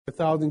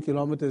1,000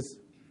 kilometers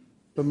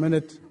per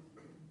minute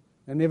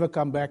and never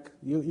come back.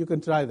 You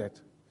can try that.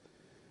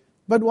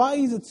 But why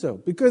is it so?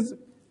 Because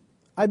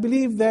I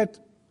believe that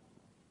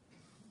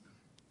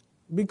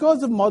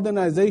because of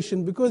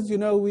modernization, because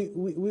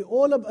it's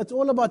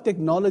all about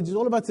technology, it's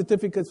all about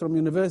certificates from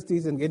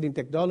universities and getting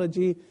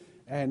technology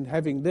and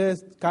having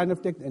this kind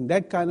of tech and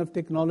that kind of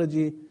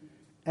technology.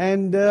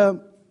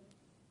 And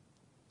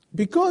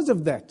because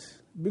of that,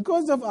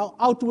 because of our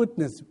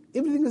outwardness,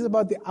 everything is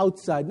about the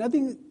outside.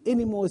 Nothing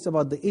anymore is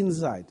about the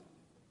inside.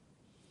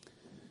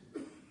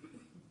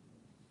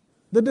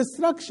 The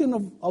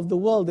destruction of the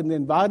world and the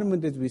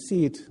environment as we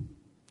see it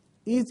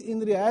is in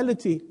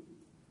reality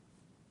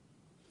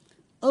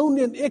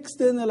only an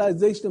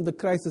externalization of the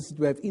crisis that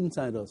we have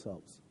inside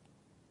ourselves.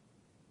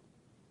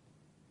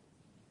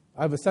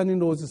 I have a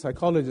son-in-law who's a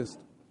psychologist,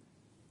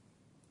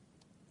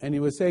 and he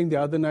was saying the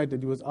other night that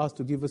he was asked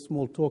to give a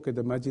small talk at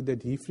the masjid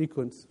that he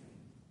frequents.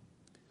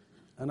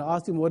 And I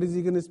asked him, what is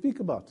he going to speak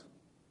about?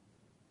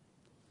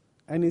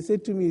 And he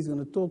said to me, he's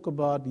going to talk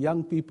about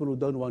young people who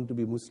don't want to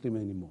be Muslim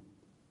anymore.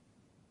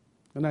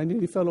 And I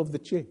nearly fell off the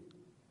chair.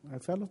 I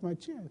fell off my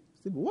chair. I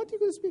said, what are you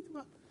going to speak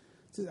about?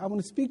 He says, I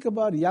want to speak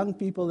about young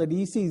people that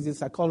he sees, he's a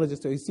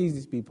psychologist, so he sees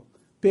these people.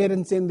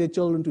 Parents send their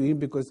children to him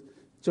because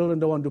children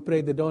don't want to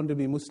pray, they don't want to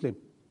be Muslim.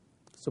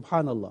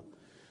 Subhanallah.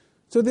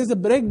 So there's a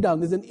breakdown,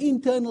 there's an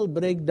internal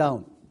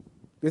breakdown.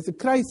 There's a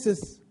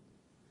crisis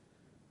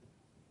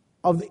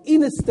of the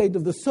inner state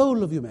of the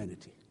soul of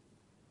humanity.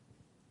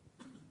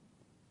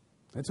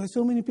 That's why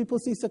so many people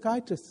see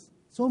psychiatrists.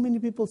 So many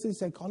people see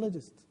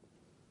psychologists.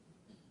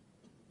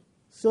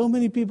 So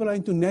many people are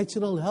into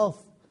natural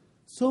health.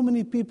 So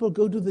many people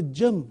go to the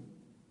gym.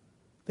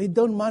 They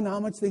don't mind how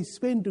much they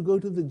spend to go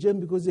to the gym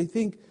because they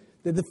think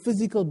that the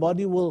physical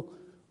body will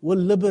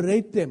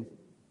liberate them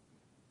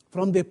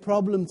from their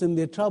problems and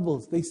their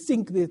troubles. They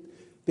sink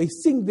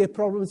their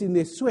problems in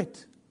their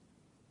sweat.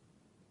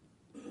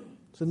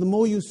 So the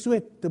more you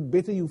sweat, the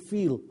better you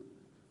feel.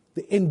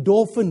 The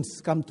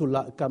endorphins come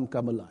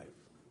alive.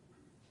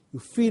 You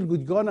feel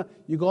good.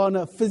 You go on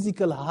a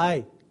physical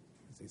high,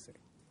 as they say.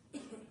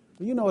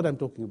 You know what I'm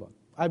talking about.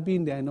 I've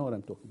been there. I know what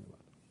I'm talking about.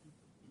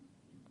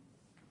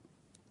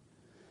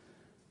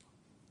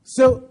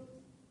 So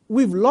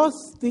we've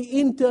lost the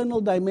internal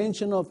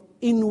dimension of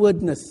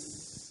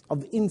inwardness,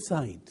 of the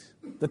inside,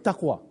 the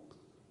taqwa.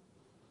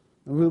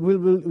 And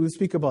we'll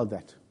speak about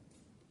that.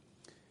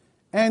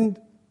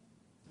 And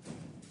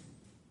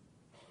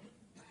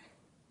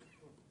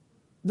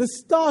the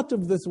start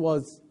of this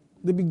was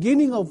the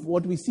beginning of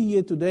what we see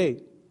here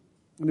today.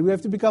 And we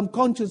have to become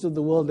conscious of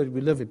the world that we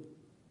live in.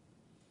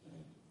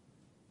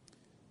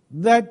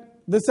 That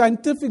the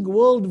scientific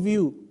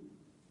worldview,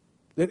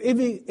 that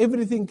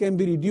everything can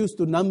be reduced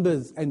to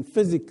numbers and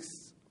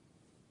physics,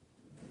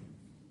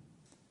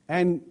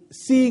 and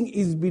seeing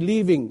is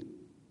believing.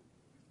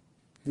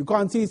 If you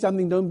can't see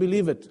something, don't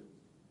believe it.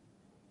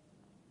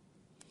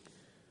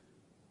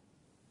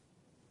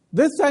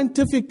 This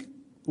scientific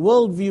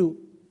worldview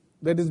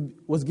that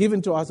was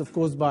given to us, of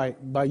course, by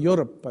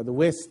Europe, by the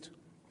West.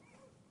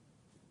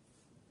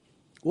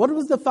 What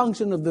was the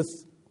function of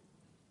this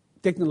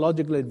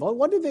technological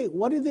advancement?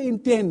 What did they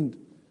intend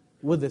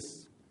with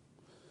this?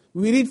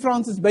 We read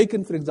Francis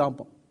Bacon, for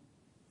example.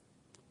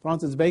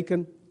 Francis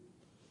Bacon,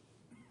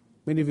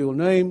 many of you will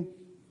know him.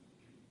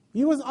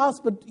 He was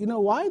asked, but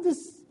why this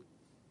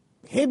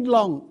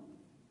headlong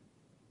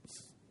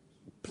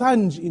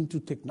plunge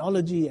into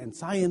technology and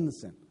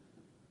science and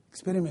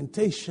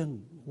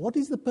experimentation? What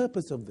is the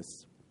purpose of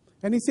this?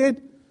 And he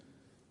said,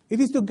 it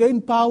is to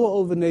gain power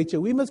over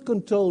nature. We must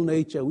control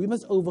nature. We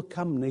must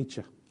overcome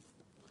nature.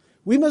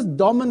 We must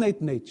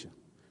dominate nature.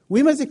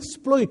 We must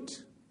exploit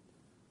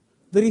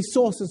the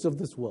resources of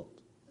this world.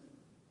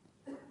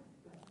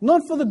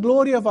 Not for the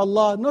glory of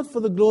Allah, not for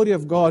the glory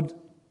of God,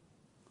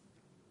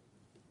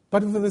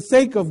 but for the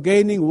sake of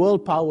gaining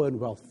world power and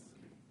wealth.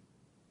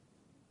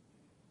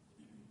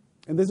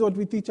 And this is what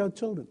we teach our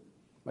children.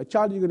 My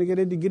child, you're going to get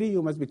a degree,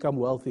 you must become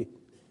wealthy.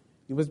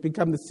 You must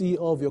become the CEO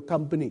of your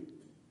company.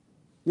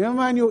 Never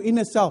mind your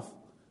inner self.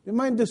 Never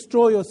mind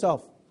destroy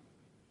yourself.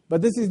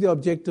 But this is the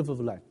objective of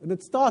life. And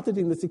it started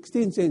in the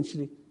 16th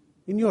century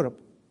in Europe.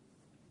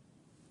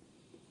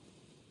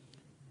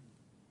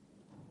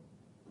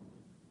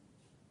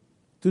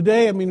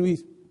 Today,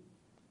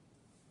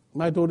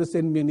 my daughter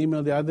sent me an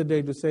email the other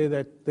day to say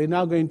that they're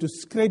now going to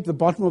scrape the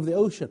bottom of the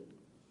ocean.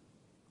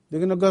 They're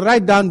going to go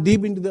right down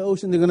deep into the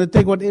ocean. They're going to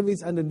take whatever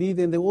is underneath,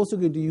 and they're also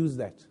going to use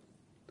that.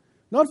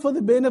 Not for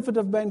the benefit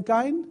of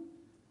mankind,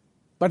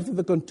 but for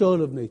the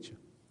control of nature.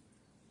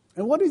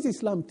 And what does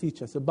Islam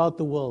teach us about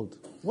the world?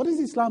 What does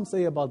Islam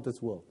say about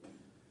this world?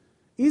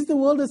 Is the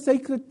world a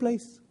sacred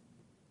place?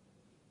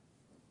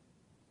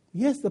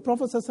 Yes, the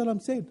Prophet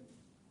ﷺ said,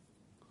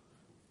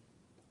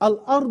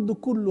 Al-ardu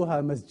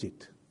kulluha masjid.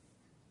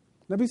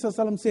 Nabi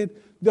ﷺ said,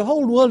 the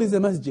whole world is a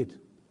masjid.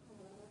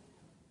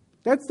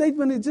 That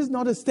statement is just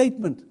not a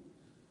statement.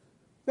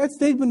 That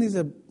statement is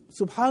a,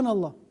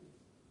 subhanallah.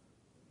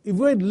 If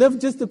we had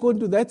lived just according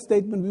to that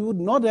statement, we would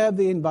not have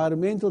the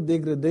environmental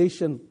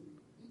degradation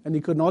and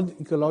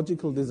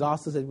ecological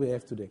disasters that we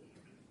have today.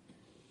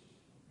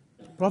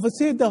 Prophet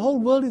said the whole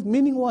world is,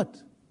 meaning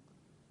what?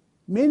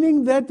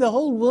 Meaning that the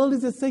whole world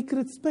is a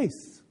sacred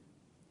space.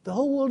 The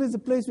whole world is a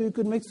place where you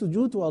could make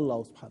sujood to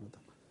Allah subhanahu wa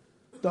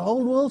ta'ala. The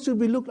whole world should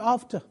be looked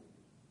after.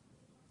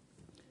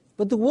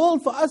 But the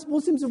world for us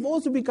Muslims have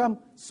also become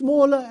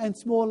smaller and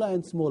smaller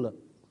and smaller.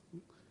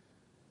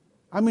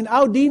 I mean,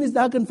 our deen is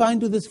now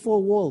confined to these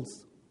four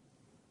walls.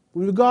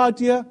 When we go out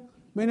here,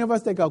 many of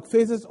us take our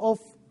faces off.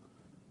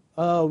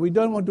 We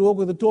don't want to walk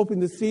with a top in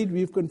the street.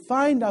 We've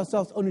confined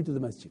ourselves only to the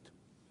masjid.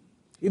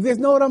 If there's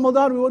no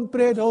Ramadan, we won't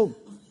pray at home.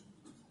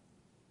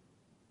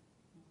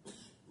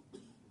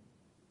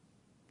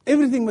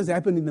 Everything must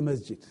happen in the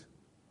masjid.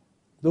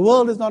 The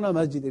world is not a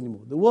masjid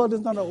anymore. The world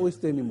is not an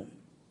oyster anymore.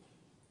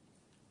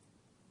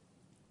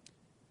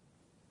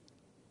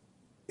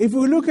 If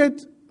we look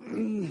at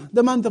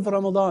the month of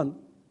Ramadan,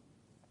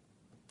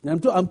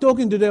 I'm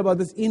talking today about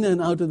this inner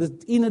and outer, this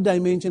inner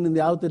dimension and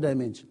the outer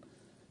dimension.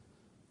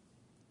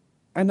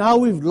 And now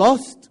we've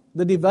lost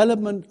the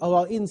development of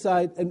our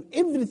inside, and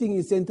everything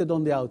is centered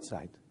on the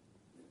outside.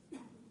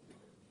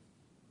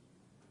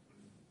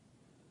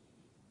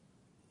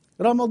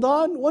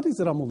 Ramadan, what is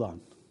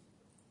Ramadan?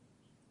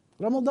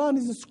 Ramadan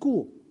is a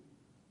school.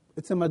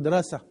 It's a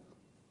madrasa.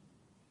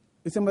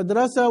 It's a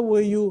madrasa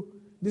where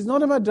it's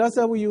not a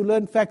madrasa where you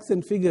learn facts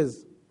and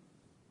figures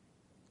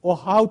or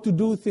how to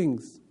do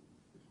things.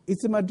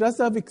 It's a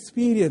madrasa of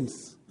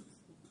experience.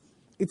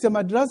 It's a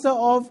madrasa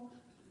of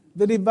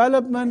the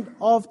development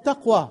of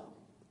taqwa,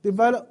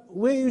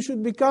 where you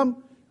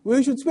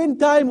should spend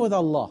time with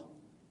Allah.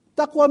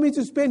 Taqwa means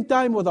to spend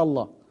time with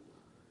Allah.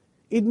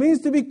 It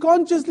means to be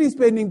consciously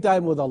spending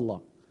time with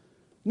Allah.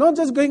 Not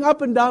just going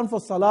up and down for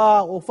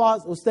salah or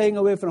fast or staying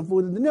away from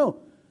food. No.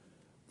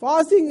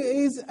 Fasting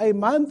is a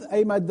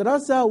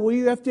madrasa where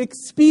you have to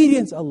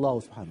experience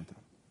Allah subhanahu wa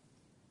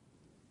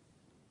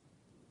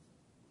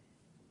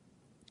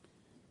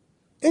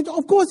ta'ala.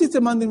 Of course, it's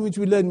a month in which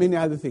we learn many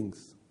other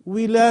things.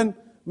 We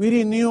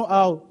renew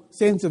our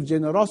sense of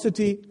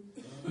generosity.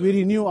 We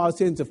renew our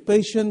sense of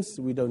patience.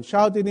 We don't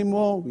shout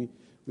anymore. We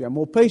are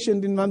more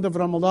patient in the month of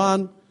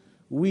Ramadan.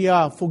 We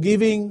are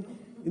forgiving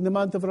in the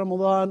month of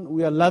Ramadan.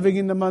 We are loving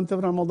in the month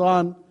of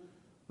Ramadan.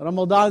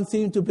 Ramadan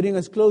seems to bring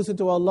us closer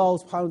to Allah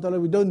subhanahu wa ta'ala.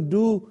 We don't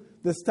do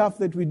the stuff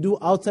that we do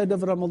outside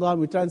of Ramadan.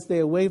 We try and stay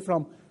away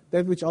from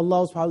that which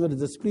Allah subhanahu wa ta'ala is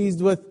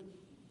displeased with.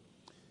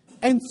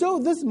 And so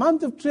this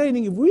month of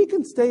training, if we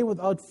can stay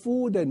without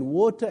food and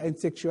water and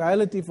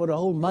sexuality for a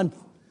whole month,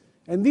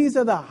 and these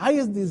are the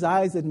highest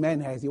desires that man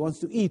has. He wants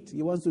to eat,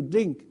 he wants to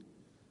drink,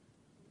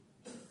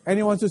 and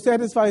he wants to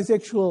satisfy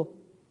sexual,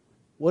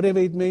 whatever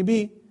it may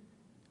be,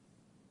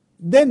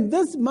 then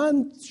this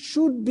month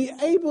should be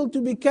able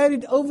to be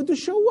carried over to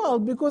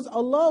Shawwal, because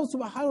Allah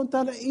subhanahu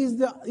wa ta'ala is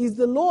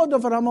the Lord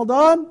of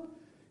Ramadan.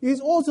 He is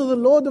also the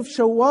Lord of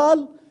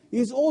Shawwal. He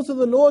is also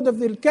the Lord of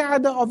the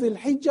Qa'dah, of the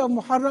Hijjah, of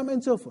Muharram,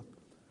 and so forth.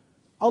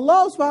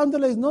 Allah subhanahu wa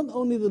ta'ala is not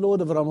only the Lord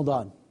of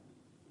Ramadan,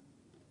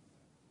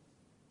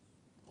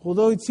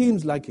 although it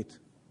seems like it.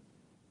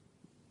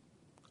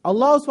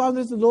 Allah subhanahu wa ta'ala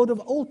is the Lord of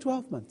all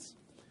 12 months.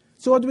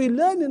 So what we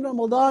learn in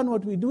Ramadan,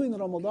 what we do in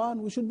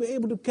Ramadan, we should be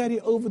able to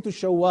carry over to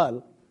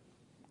Shawwal.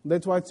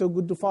 That's why it's so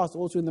good to fast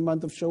also in the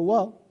month of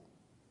Shawwal.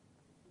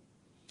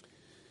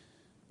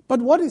 But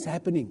what is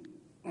happening?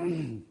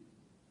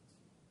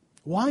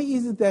 Why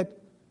is it that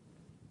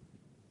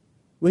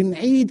when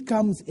Eid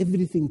comes,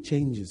 everything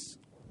changes?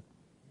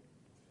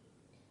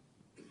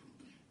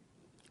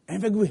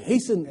 In fact, we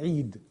hasten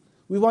Eid.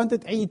 We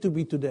wanted Eid to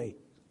be today.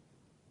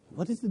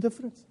 What is the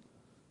difference?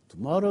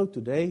 Tomorrow,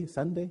 today,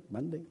 Sunday,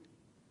 Monday.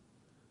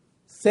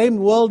 Same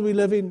world we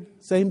live in,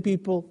 same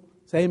people,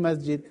 same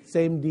masjid,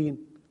 same deen.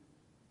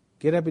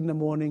 Get up in the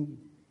morning,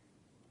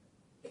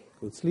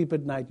 go sleep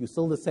at night, you're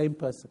still the same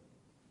person.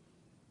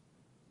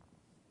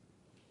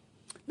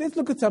 Let's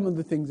look at some of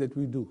the things that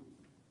we do.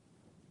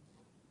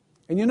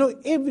 And you know,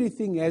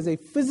 everything has a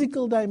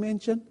physical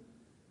dimension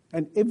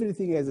and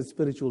everything has a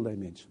spiritual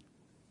dimension.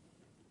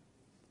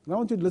 And I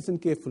want you to listen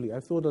carefully.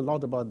 I've thought a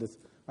lot about this.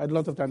 I had a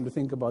lot of time to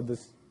think about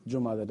this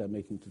Jumu'ah that I'm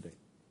making today.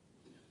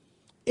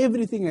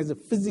 Everything has a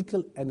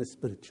physical and a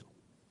spiritual.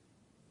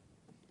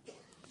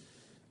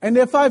 And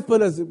there are 5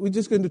 pillars. We're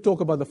just going to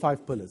talk about the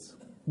 5 pillars.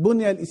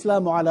 Bunya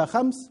al-Islamu ala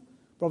khams.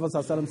 Prophet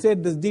ﷺ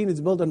said this deen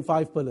is built on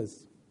 5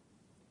 pillars.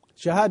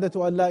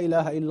 Shahadatu an la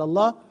ilaha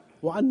illallah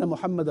wa anna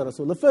Muhammad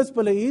Rasul. The first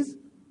pillar is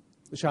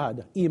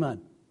Shahada,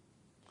 Iman.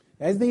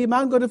 Has the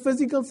Iman got a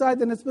physical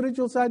side and a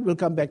spiritual side? We'll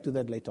come back to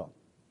that later on.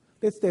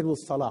 Let's start with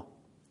Salah.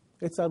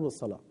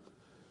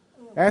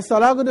 Has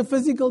Salah got a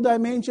physical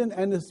dimension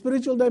and a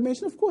spiritual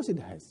dimension? Of course it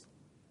has.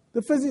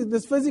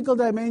 This physical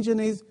dimension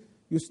is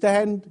you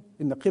stand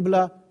in the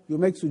Qibla, you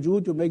make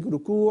sujood, you make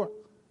ruku',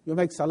 you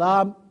make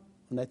salam,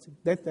 and that's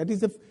it.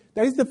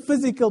 That is the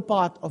physical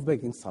part of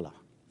making Salah.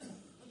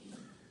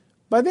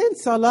 But then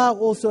Salah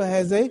also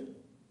has a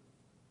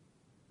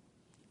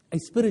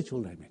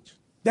spiritual dimension.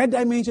 That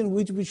dimension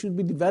which we should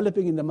be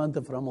developing in the month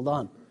of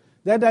Ramadan.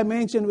 That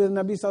dimension where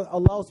Allah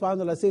subhanahu wa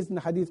ta'ala says in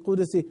the Hadith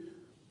Qudsi,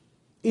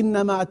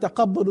 إِنَّمَا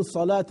أَتَقَبَّلُ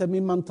الصَّلَاةَ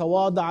مِمَّنْ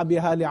تَوَاضَعَ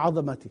بِهَا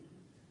لِعَظَمَتِهِ.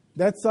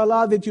 That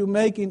salah that you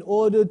make in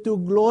order to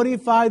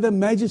glorify the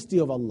majesty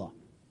of Allah.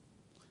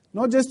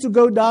 Not just to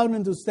go down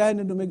and to stand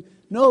and to make...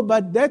 No,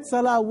 but that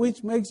salah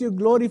which makes you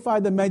glorify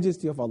the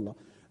majesty of Allah.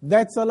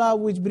 That salah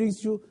which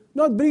brings you,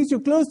 not brings you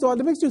close to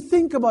Allah, makes you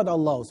think about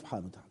Allah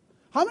subhanahu wa ta'ala.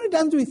 How many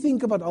times do we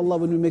think about Allah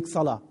when we make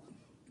salah?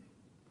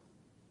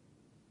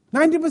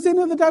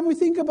 90% of the time we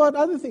think about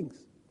other things.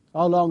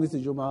 How long is the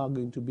Jumuah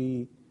going to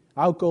be?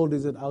 How cold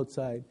is it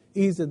outside?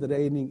 Is it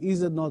raining?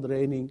 Is it not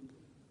raining?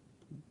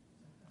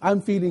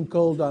 I'm feeling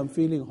cold, I'm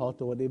feeling hot,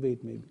 or whatever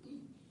it may be.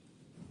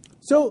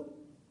 So,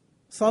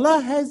 salah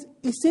has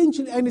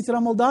essential, and it's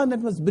Ramadan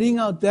that must bring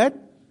out that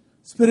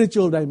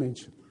spiritual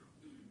dimension.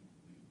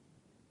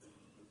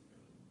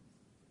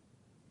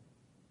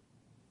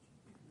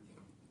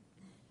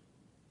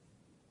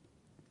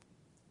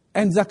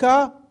 And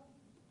zakah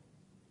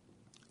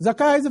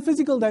has a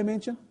physical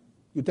dimension.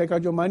 You take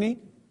out your money,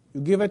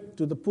 you give it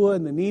to the poor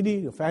and the needy,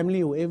 your family,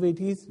 whoever it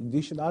is, you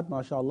dish it out,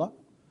 mashallah.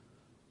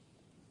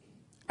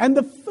 And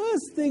the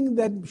first thing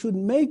that should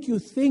make you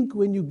think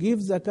when you give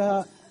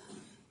zakah,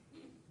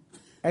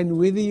 and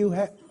whether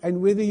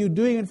you're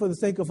doing it for the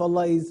sake of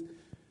Allah, is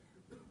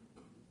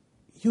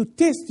you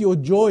test your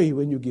joy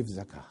when you give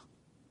zakah.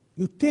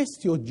 You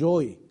test your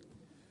joy.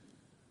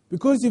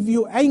 Because if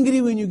you're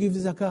angry when you give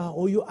zakah,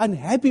 or you're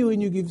unhappy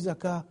when you give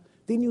zakah,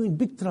 then you're in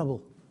big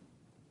trouble.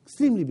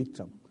 Extremely big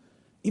trouble.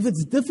 If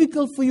it's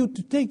difficult for you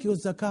to take your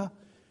zakah,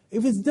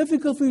 if it's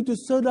difficult for you to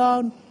sit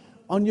down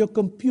on your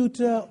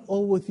computer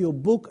or with your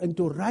book and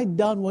to write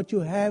down what you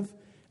have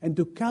and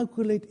to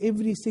calculate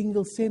every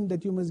single cent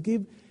that you must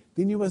give,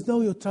 then you must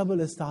know your trouble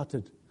has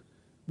started.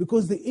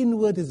 Because the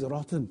inward is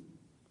rotten.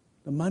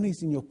 The money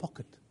is in your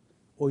pocket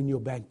or in your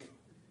bank,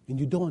 and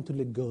you don't want to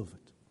let go of it.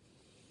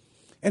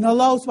 And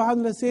Allah subhanahu wa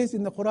ta'ala says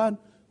in the Quran,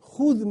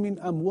 خُذْ مِنْ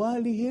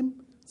أَمْوَالِهِمْ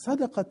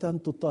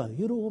صَدَقَةً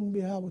تُطَهِّرُهُمْ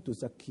بِهَا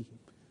وَتُزَكِّيهِمْ.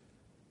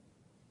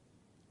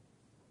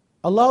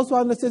 Allah subhanahu wa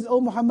ta'ala says, "O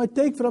Muhammad,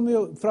 take from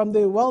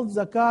their wealth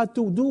zakah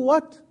to do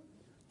what?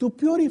 To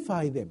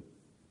purify them.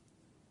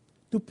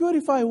 To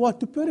purify what?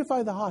 To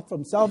purify the heart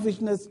from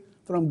selfishness,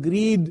 from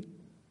greed,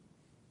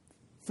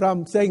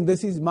 from saying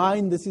this is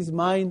mine, this is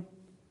mine."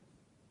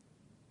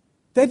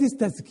 That is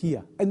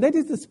tazkiyah. And that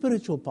is the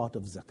spiritual part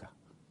of zakah.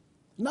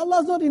 And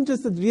Allah is not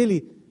interested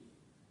really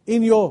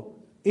in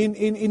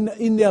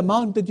the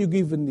amount that you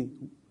give.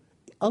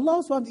 Allah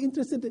is not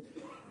interested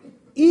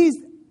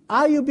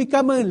are you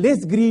become a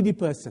less greedy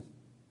person?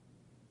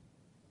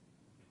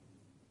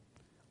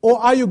 Or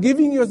are you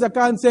giving your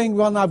zakah and saying,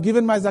 well, now I've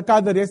given my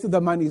zakah, the rest of the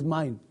money is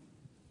mine.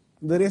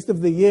 The rest of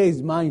the year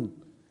is mine.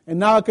 And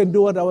now I can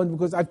do what I want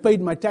because I've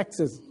paid my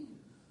taxes.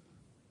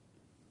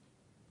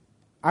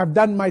 I've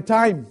done my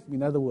time,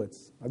 in other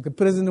words. Like the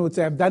prisoner would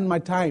say, I've done my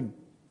time.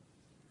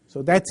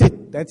 So that's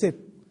it.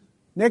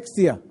 Next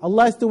year.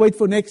 Allah has to wait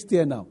for next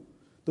year now.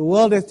 The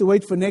world has to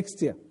wait for next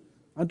year.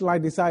 Until I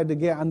decide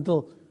again,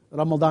 until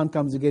Ramadan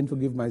comes again, to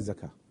give my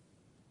zakah.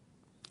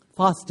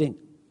 Fasting.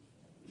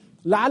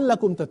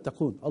 لَعَلَّكُمْ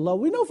تَتَّقُونَ. Allah,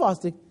 we know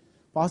fasting.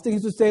 Fasting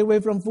is to stay away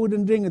from food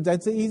and drink.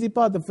 That's the easy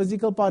part, the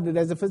physical part. It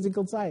has a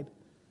physical side.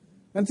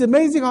 And it's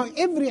amazing how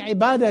every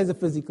ibadah has a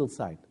physical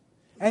side.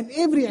 And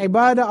every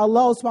ibadah,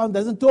 Allah subhanahu wa ta'ala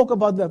doesn't talk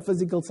about the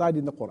physical side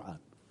in the Quran.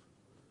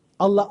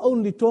 Allah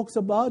only talks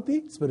about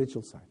the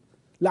spiritual side.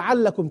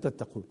 لَعَلَّكُمْ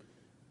تَتَّقُونَ.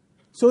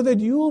 So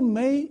that you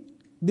may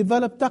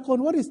develop taqwa.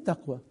 And what is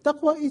taqwa?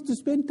 Taqwa is to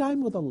spend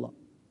time with Allah.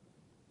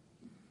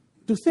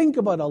 To think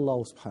about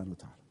Allah subhanahu wa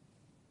ta'ala.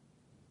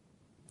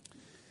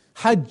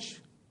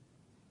 Hajj.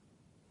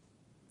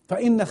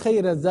 فَإِنَّ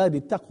خَيْرَ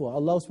الزَّادِ التَّقْوَى.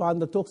 Allah subhanahu wa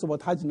ta'ala talks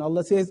about Hajj, and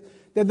Allah says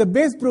that the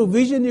best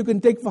provision you can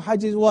take for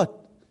Hajj is what?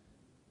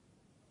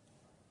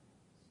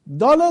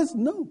 Dollars?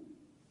 No.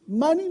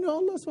 Money? No.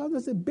 Allah subhanahu wa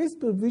ta'ala says best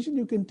provision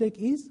you can take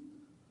is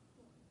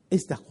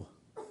taqwa.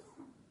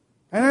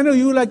 And I know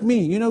you like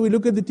me, we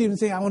look at the team and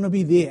say, I want to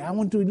be there. I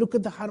want to look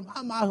at the haram.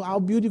 How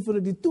beautiful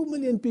it is. 2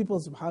 million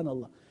people,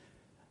 subhanallah.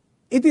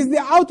 It is the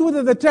outward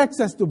that attracts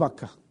us to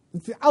Makkah.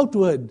 It's the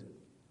outward.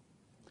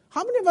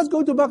 How many of us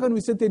go to Makkah and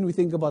we sit there and we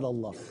think about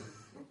Allah?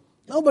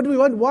 No, but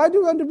why do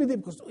we want to be there?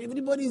 Because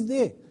everybody is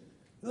there.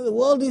 The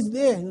world is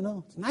there,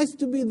 It's nice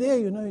to be there,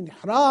 in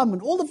haram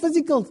and all the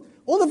physical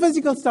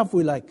stuff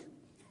we like.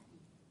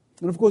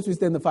 And of course we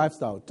stay in the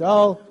 5-star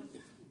hotel.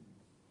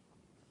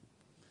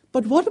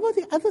 But what about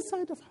the other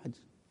side of Hajj?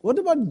 What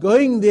about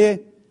going there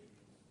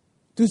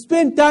to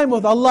spend time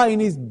with Allah in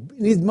His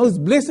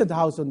most blessed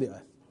house on the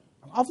earth?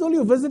 After all,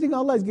 you're visiting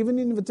Allah. He's given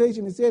you an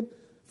invitation. He said,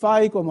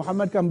 Faaik or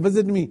Muhammad, come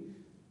visit me.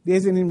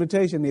 There's an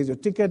invitation. There's your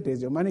ticket.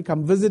 There's your money.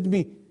 Come visit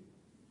me.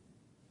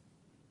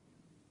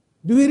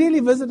 Do we really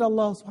visit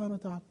Allah subhanahu wa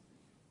ta'ala?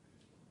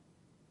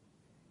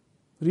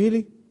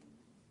 Really?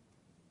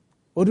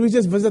 Or do we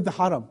just visit the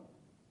haram?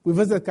 We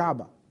visit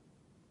Kaaba.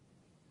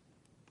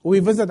 Or we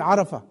visit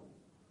Arafah.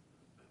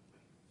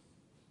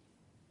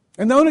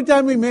 And the only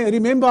time we may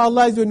remember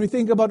Allah is when we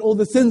think about all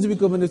the sins we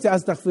commit and we say,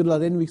 Astaghfirullah,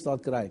 then we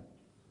start crying.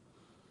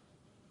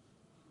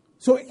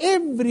 So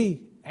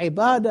every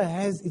ibadah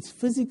has its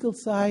physical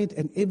side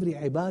and every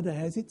ibadah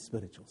has its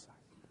spiritual side.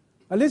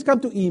 Now let's come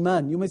to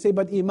Iman. You may say,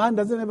 but Iman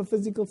doesn't have a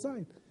physical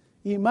side.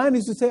 Iman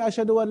is to say,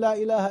 Ashhadu an la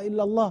ilaha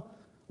illallah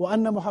wa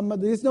anna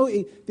Muhammad. There's no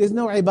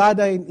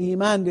ibadah in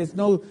Iman. There's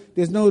no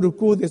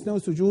ruku, there's no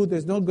sujood,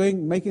 there's no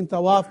making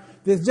tawaf.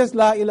 There's just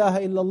la ilaha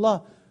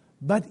illallah.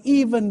 But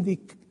even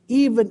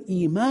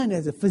Iman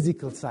has a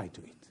physical side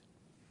to it.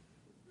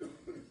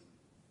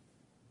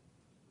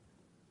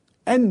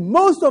 And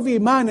most of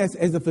Iman has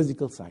a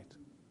physical side.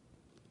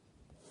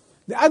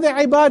 The other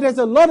ibadah has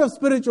a lot of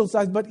spiritual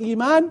sides, but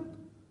Iman,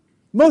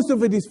 most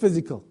of it is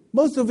physical.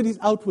 Most of it is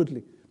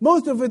outwardly.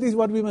 Most of it is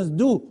what we must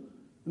do.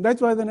 And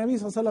that's why the Nabi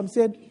ﷺ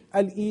said,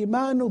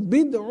 Al-Imanu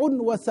bid'un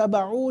wa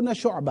sab'una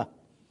shu'bah.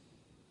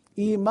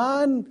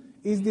 Iman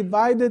is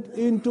divided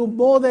into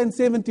more than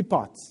 70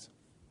 parts.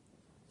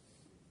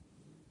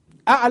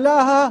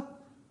 A'laha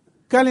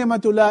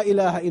kalimatu la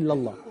ilaha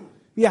illallah.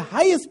 The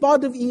highest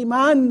part of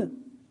Iman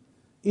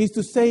is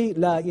to say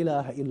la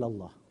ilaha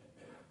illallah.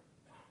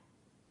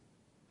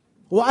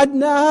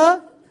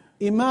 وأدناها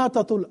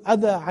إماتة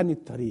الأذى عن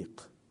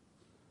الطريق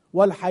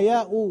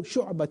والحياء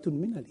شعبة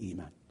من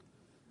الإيمان.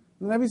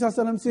 The Nabi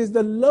ﷺ says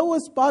the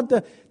lowest part,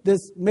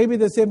 maybe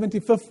the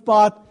 75th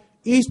part,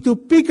 is to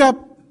pick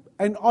up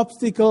an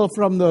obstacle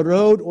from the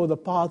road or the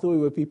pathway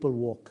where people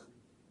walk.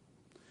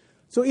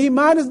 So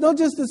Iman is not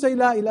just to say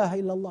La ilaha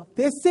illallah.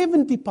 There's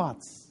 70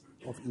 parts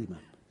of Iman.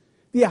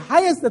 The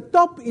highest, the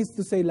top is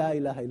to say La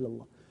ilaha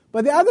illallah.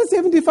 But the other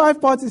 75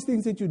 parts is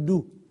things that you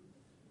do.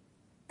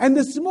 And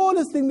the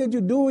smallest thing that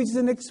you do, which is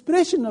an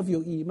expression of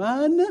your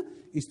Iman,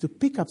 is to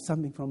pick up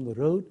something from the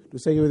road. To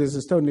say, oh, there's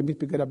a stone, let me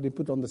pick it up, let me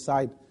put it on the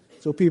side.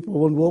 So people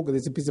won't walk, or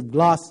there's a piece of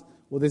glass,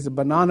 or there's a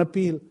banana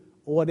peel,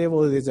 or whatever,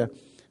 or there's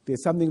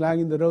something lying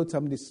in the road,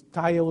 somebody's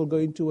tire will go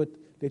into it,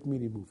 let me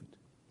remove it.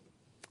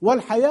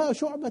 وَالْحَيَاءُ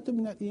شُعْبَةٌ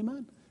مِنَ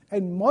الْإِيمَانِ.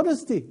 And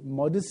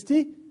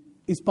modesty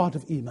is part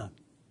of Iman.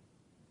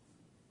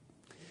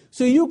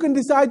 So you can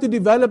decide to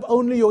develop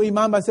only your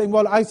Iman by saying,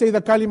 well, I say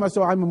the kalima,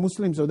 so I'm a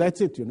Muslim, so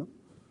that's it,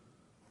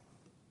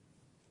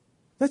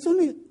 That's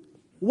only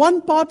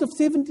one part of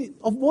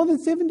more than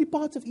 70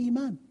 parts of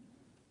Iman.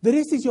 The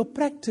rest is your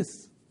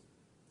practice.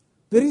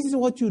 The rest is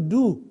what you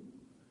do.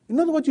 And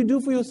not what you do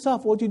for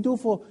yourself, what you do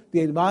for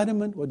the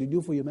environment, what you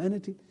do for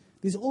humanity.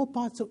 These are all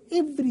parts of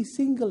every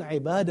single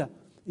ibadah,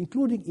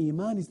 including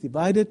Iman, is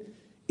divided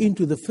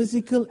into the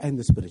physical and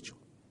the spiritual.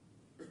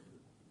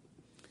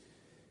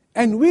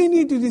 And we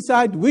need to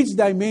decide which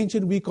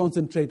dimension we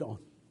concentrate on.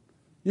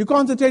 You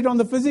concentrate on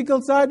the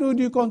physical side, or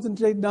do you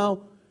concentrate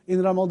now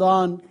in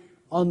Ramadan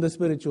on the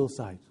spiritual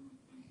side?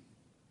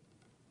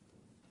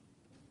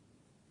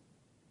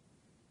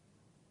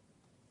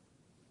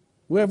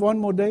 We have one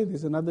more day.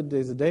 There's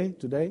a day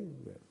today.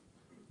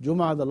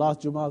 Jumuah, the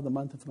last Jumuah of the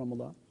month of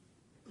Ramadan.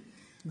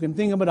 You can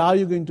think about how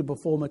you're going to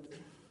perform it.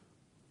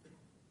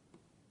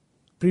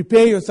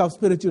 Prepare yourself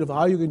spiritually for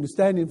how you're going to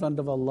stand in front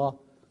of Allah.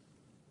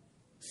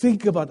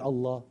 Think about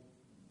Allah.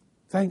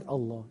 Thank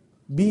Allah.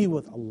 Be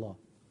with Allah.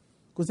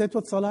 Because that's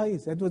what salah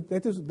is.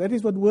 That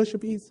is what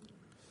worship is.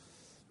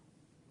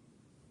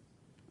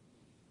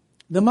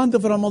 The month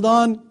of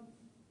Ramadan,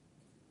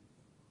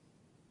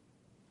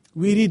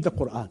 we read the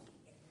Quran.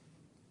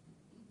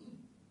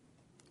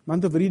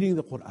 Month of reading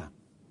the Quran.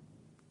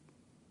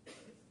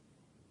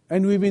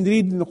 And we've been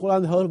reading the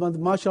Quran the whole month.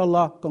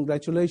 MashaAllah,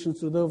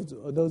 congratulations to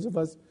those of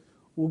us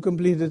who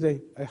completed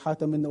a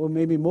khatam, or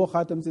maybe more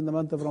khatams in the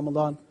month of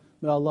Ramadan.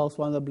 May Allah subhanahu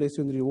wa ta'ala bless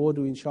you and reward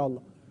you,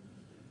 inshallah.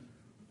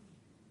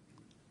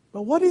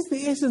 But what is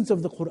the essence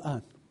of the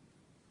Quran?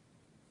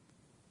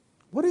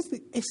 What is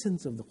the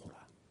essence of the Quran?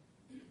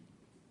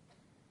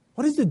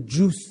 What is the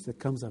juice that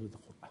comes out of the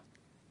Quran?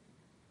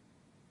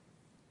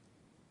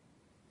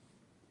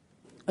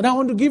 And I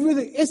want to give you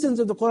the essence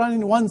of the Quran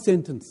in one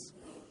sentence.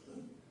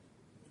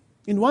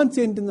 In one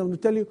sentence, I want to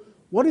tell you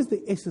what is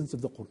the essence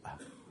of the Quran.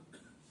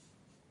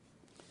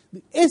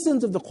 The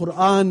essence of the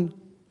Quran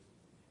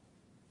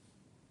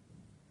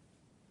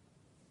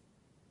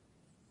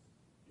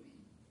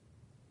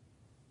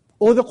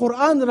or the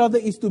Quran rather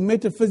is to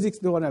metaphysics.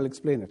 The one I'll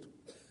explain it.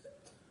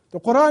 The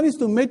Quran is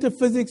to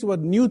metaphysics what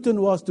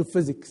Newton was to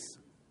physics.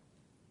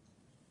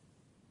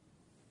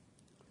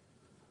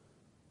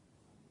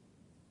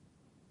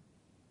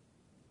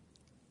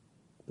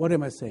 What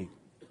am I saying?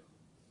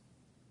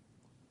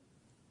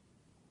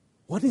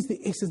 What is the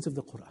essence of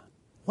the Quran?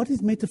 What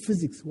is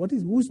metaphysics?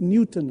 Who's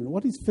Newton and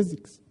what is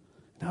physics?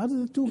 And how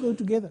do the two go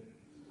together?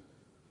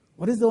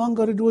 What is the one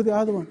got to do with the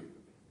other one?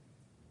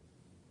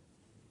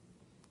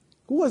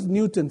 Who was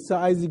Newton? Sir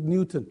Isaac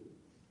Newton.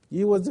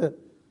 He was an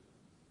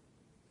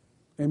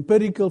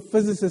empirical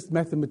physicist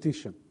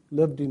mathematician.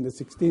 Lived in the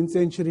 16th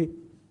century.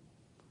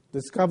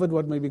 Discovered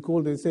what may be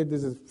called, they said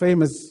there's a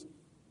famous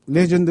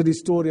legendary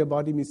story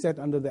about him. He sat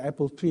under the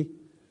apple tree.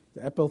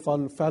 The apple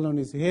fell on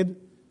his head.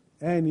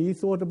 And he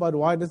thought about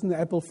why doesn't the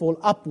apple fall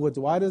upwards?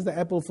 Why does the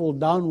apple fall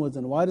downwards?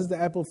 And why does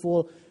the apple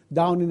fall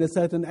down in a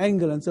certain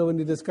angle? And so when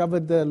he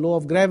discovered the law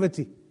of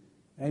gravity,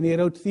 and he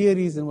wrote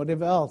theories and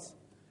whatever else.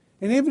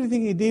 And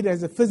everything he did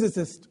as a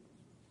physicist,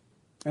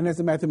 And as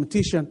a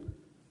mathematician,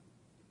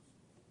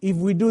 if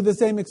we do the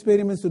same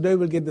experiments today,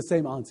 we'll get the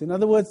same answer. In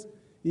other words,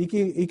 he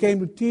came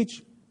to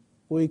teach,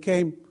 or he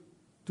came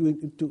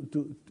to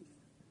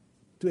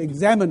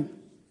examine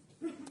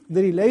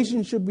the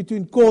relationship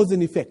between cause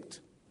and effect.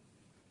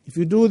 If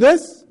you do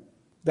this,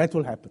 that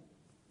will happen.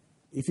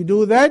 If you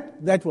do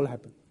that, that will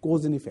happen.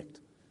 Cause and effect.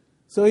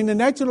 So in the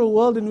natural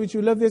world in which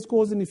you live, there's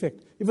cause and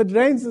effect. If it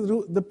rains,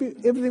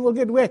 everything will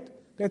get wet.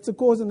 That's the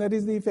cause and that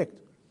is the effect.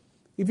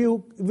 If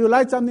you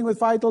light something with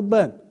fire, it will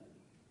burn.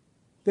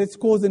 That's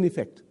cause and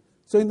effect.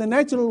 So in the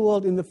natural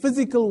world, in the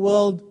physical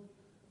world,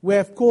 we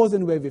have cause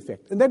and we have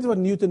effect. And that's what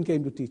Newton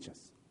came to teach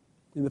us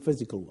in the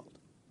physical world.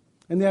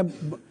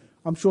 And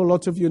I'm sure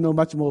lots of you know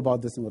much more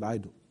about this than what I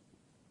do.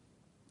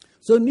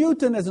 So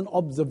Newton, as an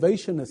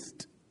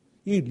observationist,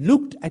 he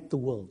looked at the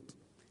world.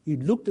 He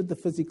looked at the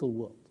physical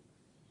world.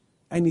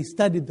 And he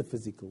studied the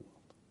physical world.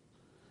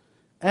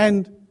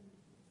 And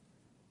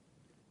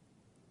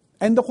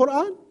the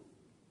Quran,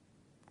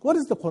 what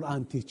does the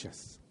Quran teach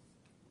us?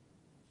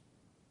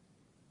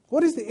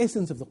 What is the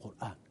essence of the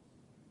Quran?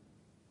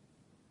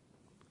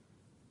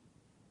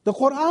 The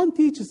Quran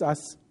teaches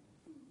us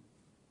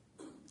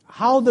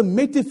how the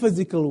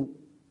metaphysical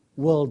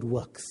world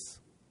works.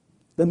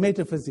 The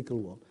metaphysical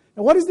world.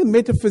 And what is the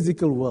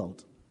metaphysical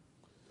world?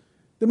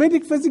 The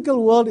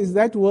metaphysical world is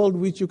that world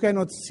which you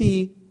cannot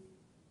see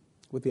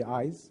with your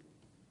eyes.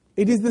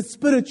 It is the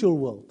spiritual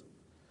world.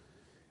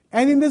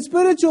 And in the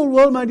spiritual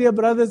world, my dear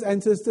brothers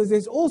and sisters,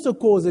 there's also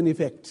cause and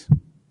effect.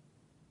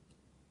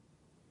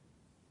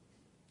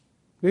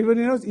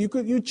 Everybody knows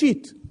you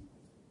cheat,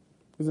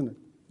 isn't it?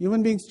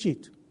 Human beings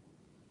cheat.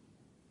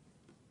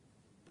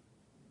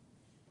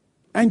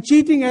 And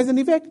cheating has an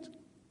effect.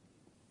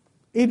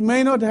 It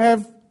may not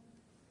have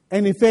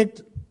an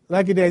effect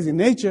like it has in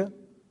nature,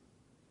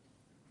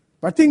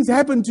 but things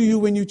happen to you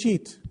when you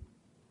cheat.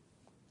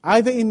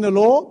 Either in the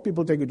law,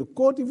 people take you to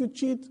court if you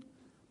cheat,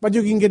 but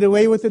you can get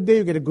away with it there,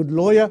 you get a good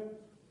lawyer,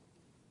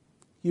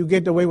 you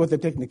get away with the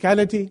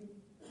technicality.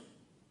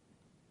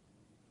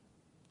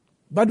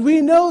 But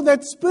we know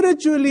that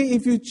spiritually,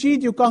 if you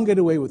cheat, you can't get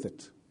away with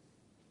it.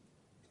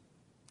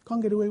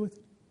 Can't get away with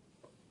it.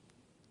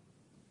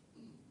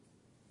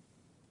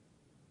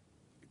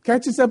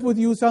 Catches up with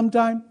you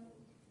sometime.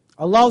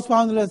 Allah subhanahu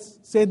wa ta'ala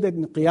said that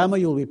in Qiyamah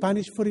you'll be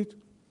punished for it.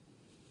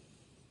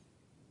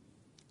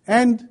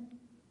 And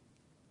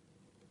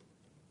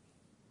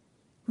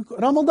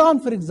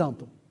Ramadan, for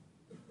example.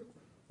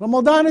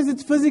 Ramadan is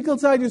its physical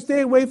side. You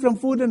stay away from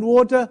food and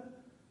water.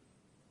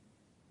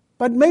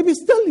 But maybe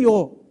still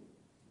your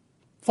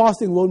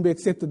fasting won't be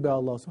accepted by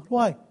Allah.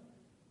 Why?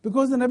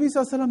 Because the Nabi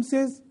sallallahu alaihi wasallam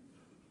says,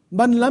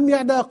 "Man lam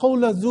ya'da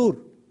qawla zur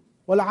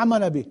wal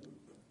amala bih."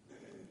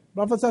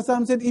 Prophet sallallahu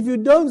alaihi wasallam said, if you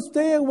don't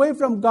stay away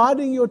from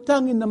guarding your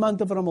tongue in the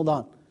month of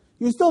Ramadan,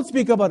 you still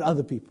speak about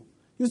other people.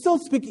 You still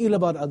speak ill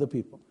about other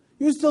people.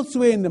 You still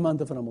swear in the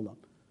month of Ramadan.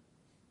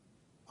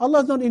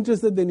 Allah is not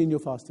interested then in your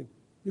fasting.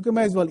 You can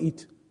might as well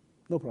eat.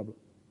 No problem.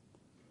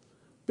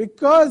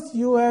 Because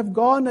you have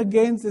gone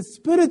against the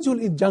spiritual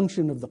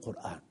injunction of the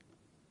Quran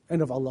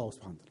and of Allah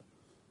subhanahu wa ta'ala.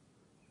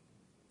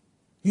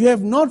 You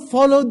have not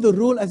followed the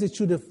rule as it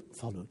should have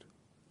followed.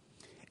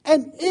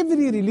 And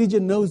every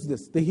religion knows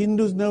this. The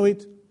Hindus know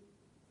it.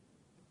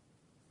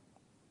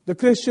 The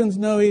Christians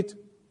know it.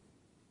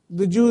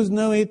 The Jews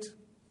know it.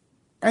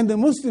 And the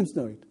Muslims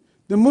know it.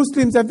 The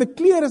Muslims have the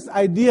clearest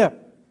idea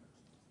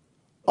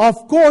of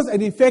cause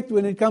and effect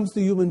when it comes to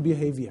human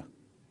behavior.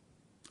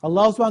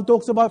 Allah subhanahu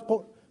wa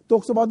ta'ala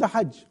talks about the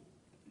Hajj.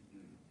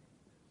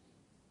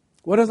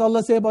 What does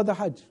Allah say about the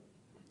Hajj?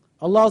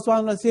 Allah subhanahu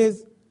wa ta'ala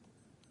says,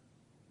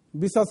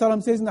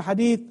 Nabi says in the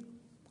Hadith,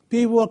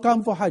 people will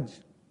come for Hajj.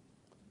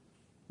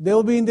 They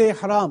will be in the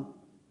ihram.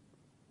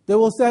 They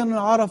will stand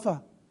on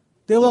Arafah.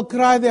 They will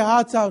cry their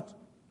hearts out.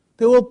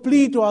 They will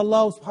plead to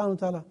Allah subhanahu wa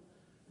ta'ala.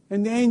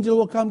 And the angel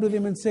will come to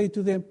them and say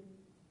to them,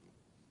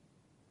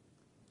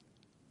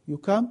 you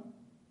come,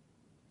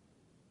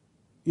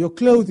 your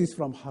clothes is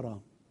from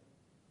haram.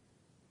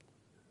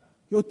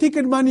 Your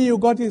ticket money you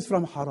got is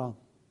from haram.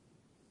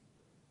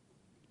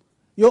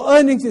 Your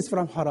earnings is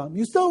from haram.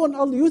 You still want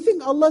Allah. You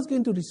think Allah is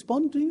going to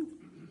respond to you?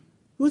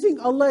 You think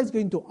Allah is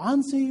going to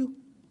answer you?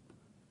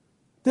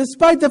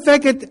 Despite the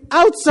fact that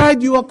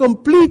outside you are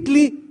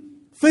completely,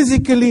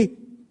 physically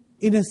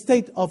in a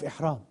state of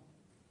ihram.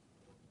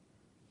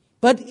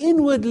 But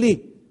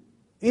inwardly,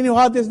 in your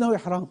heart there's no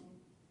ihram.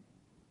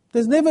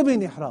 There's never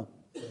been ihram.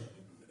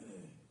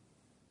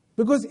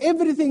 Because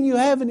everything you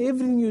have and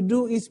everything you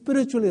do is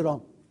spiritually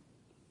wrong.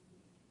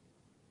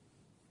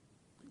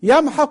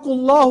 يَمْحَقُ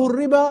اللَّهُ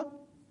الرِّبَى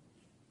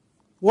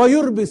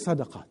وَيُرْبِي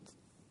الصَّدَقَاتِ.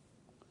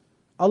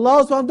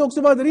 Allah subhanahu talks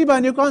about riba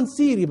and you can't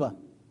see riba.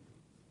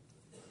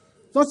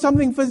 It's not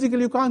something physical,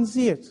 you can't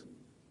see it.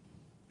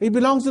 It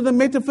belongs to the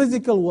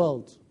metaphysical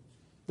world.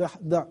 The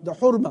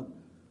hurma,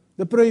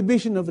 the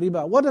prohibition of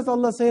riba. What does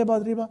Allah say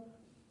about riba?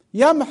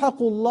 يَمْحَقُ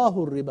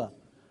اللَّهُ الرِّبَى.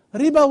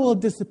 Riba will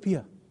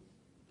disappear.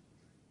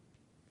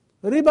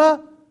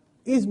 Riba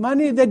is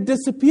money that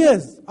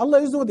disappears. Allah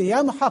uses the word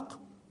yamhaq.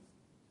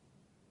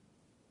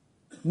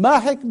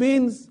 Mahik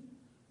means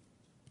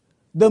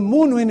the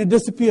moon when it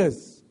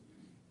disappears.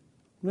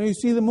 You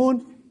see the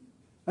moon,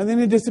 and then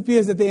it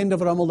disappears at the end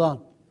of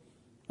Ramadan.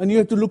 And you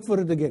have to look for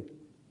it again.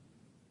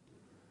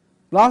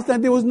 Last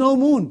night there was no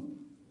moon.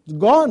 It's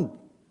gone.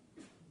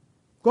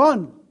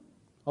 Gone.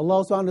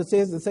 Allah subhanahu wa ta'ala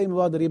says the same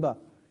about the riba.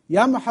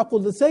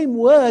 Yamhaqul, the same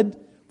word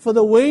for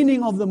the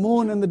waning of the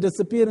moon and the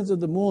disappearance of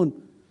the moon.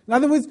 In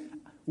other words,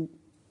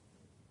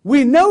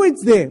 we know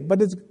it's there,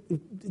 but it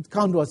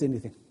can't do us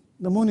anything.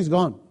 The moon is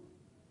gone.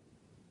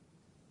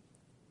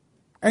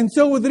 And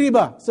so with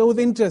riba, so with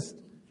interest.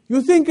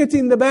 You think it's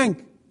in the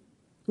bank.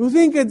 You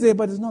think it's there,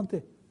 but it's not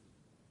there.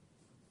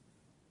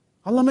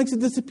 Allah makes it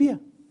disappear.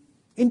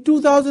 In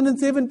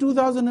 2007,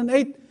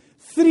 2008,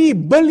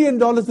 $3 billion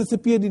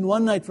disappeared in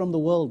one night from the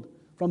world,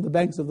 from the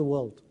banks of the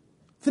world.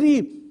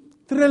 $3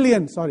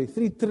 trillion.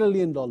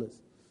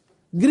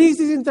 Greece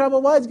is in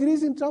trouble. Why is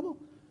Greece in trouble?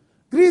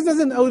 Greece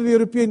doesn't owe the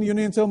European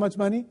Union so much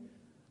money,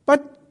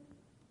 but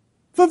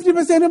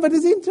 50% of it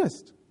is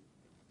interest.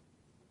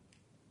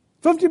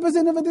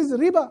 50% of it is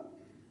riba.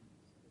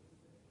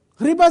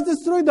 Riba has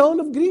destroyed the whole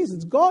of Greece.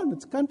 It's gone.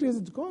 Its countries,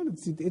 it's gone.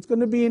 It's going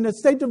to be in a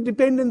state of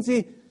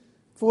dependency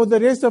for the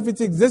rest of its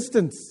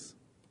existence.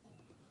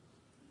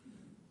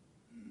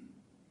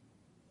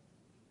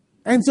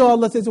 And so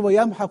Allah says,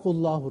 وَيَمْحَقُ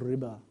اللَّهُ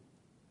الرِّبَى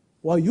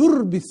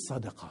وَيُرْبِ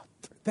الصَّدَقَاتِ.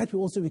 That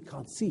also we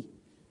can't see.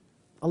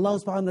 Allah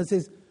subhanahu wa ta'ala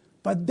says,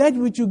 but that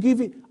which you give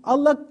it,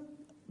 Allah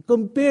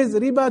compares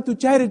riba to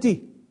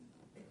charity.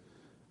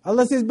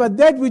 Allah says, but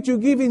that which you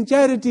give in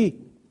charity,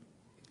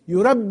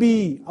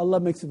 yurabbi, Allah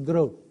makes it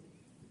grow.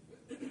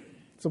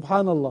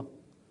 Subhanallah.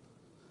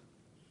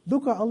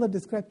 Look how Allah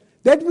describes.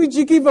 That which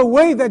you give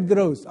away, that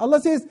grows. Allah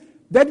says,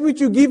 that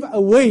which you give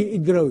away,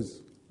 it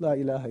grows. La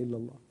ilaha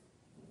illallah.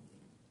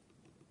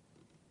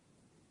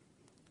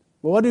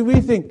 But what do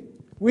we think?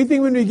 We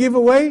think when we give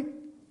away,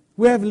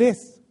 we have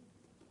less.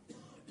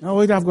 Now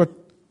wait, I've got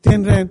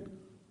 10 rand.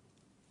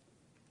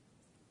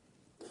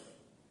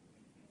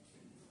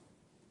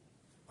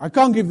 I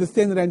can't give this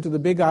 10 rand to the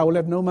beggar, I will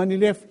have no money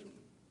left.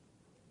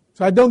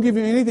 So I don't give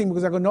him anything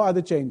because I've got no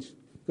other change.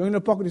 Go in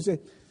the pocket, you say,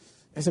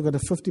 yes, I've got a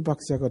 50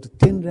 bucks, I've got a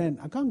 10 rand.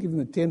 I can't give him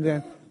the 10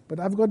 rand, but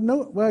I've got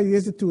no, well,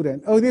 here's the 2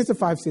 rand. Oh, there's the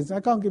 5 cents. I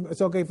can't give,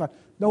 it's okay, fine.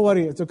 Don't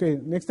worry, it's okay.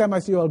 Next time I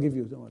see you, I'll give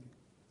you, don't worry.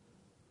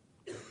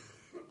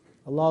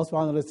 Allah subhanahu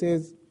wa ta'ala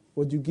says,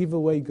 what you give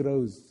away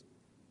grows.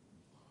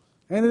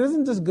 And it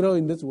doesn't just grow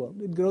in this world,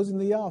 it grows in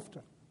the year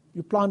after.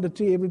 You plant a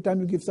tree, every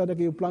time you give sadaqah,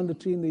 you plant a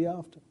tree in the year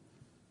after.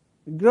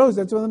 It grows.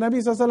 That's what the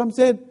Nabi sallallahu alaihi wasallam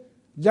said.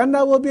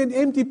 Jannah will be an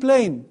empty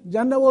plain.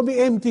 Jannah will be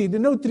empty. There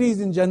are no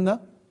trees in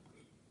Jannah.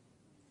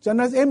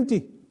 Jannah is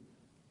empty.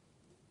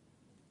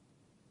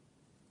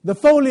 The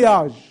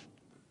foliage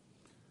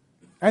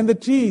and the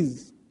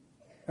trees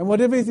and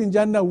whatever is in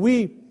Jannah,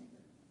 we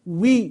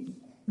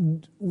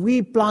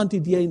plant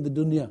it here in the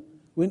dunya.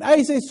 When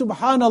I say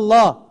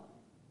Subhanallah,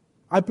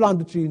 I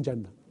plant a tree in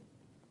Jannah.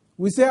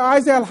 I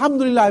say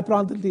Alhamdulillah, I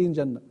plant a tree in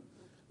Jannah.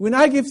 When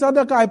I give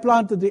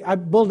sadaqah, I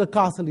build a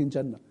castle in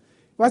Jannah.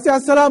 If I say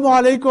Assalamu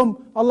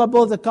alaikum, Allah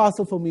builds a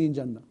castle for me in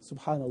Jannah.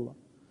 Subhanallah.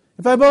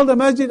 If I build a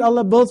masjid,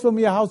 Allah builds for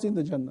me a house in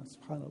the Jannah.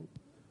 Subhanallah.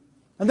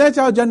 And that's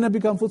how Jannah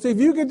becomes full. So if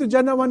you get to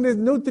Jannah one, there's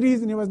no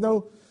trees and you must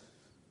know,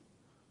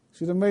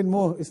 should have made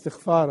more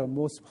istighfar,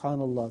 more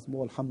subhanallah,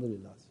 more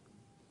alhamdulillah.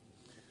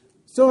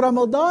 So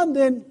Ramadan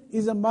then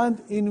is a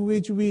month in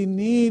which we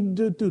need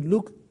to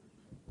look,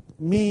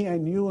 me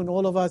and you and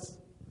all of us,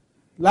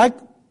 like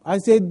I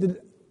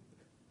said,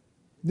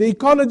 the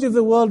ecology of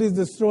the world is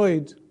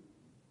destroyed.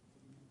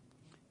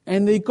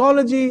 And the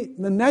ecology,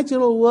 the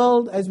natural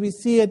world as we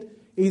see it,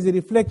 is a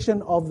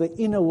reflection of the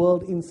inner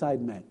world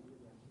inside man.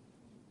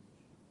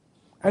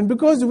 And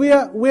because we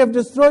have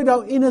destroyed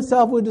our inner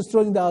self, we're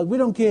destroying the outer. We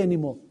don't care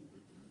anymore.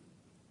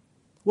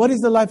 What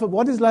is life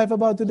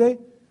about today?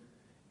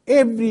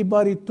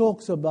 Everybody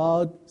talks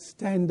about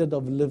standard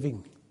of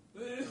living.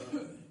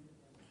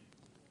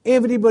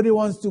 Everybody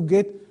wants to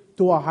get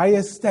to a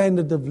higher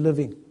standard of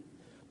living.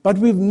 But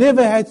we've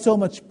never had so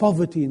much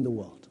poverty in the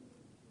world.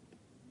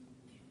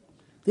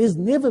 There's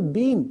never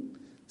been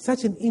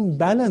such an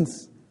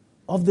imbalance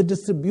of the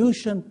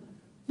distribution,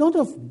 not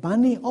of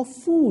money, of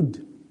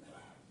food.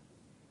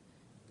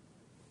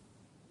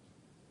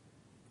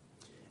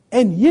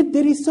 And yet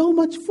there is so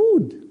much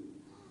food.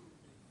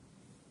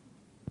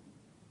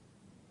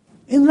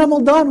 In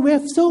Ramadan, we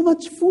have so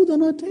much food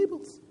on our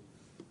tables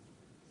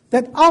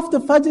that after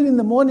Fajr in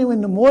the morning,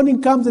 when the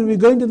morning comes and we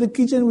go into the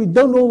kitchen, we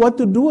don't know what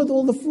to do with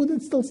all the food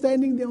that's still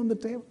standing there on the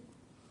table.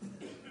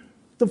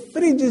 The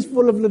fridge is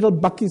full of little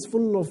buckets,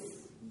 full of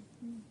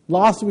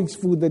last week's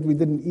food that we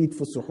didn't eat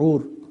for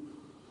suhoor.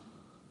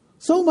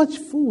 So much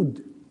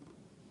food.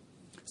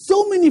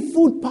 So many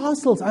food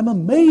parcels. I'm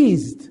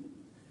amazed.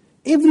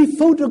 Every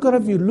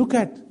photograph you look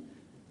at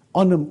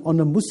on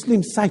a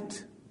Muslim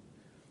site,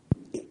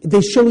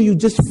 they show you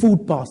just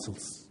food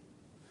parcels.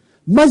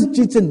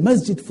 Masjids and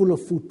masjid full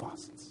of food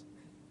parcels.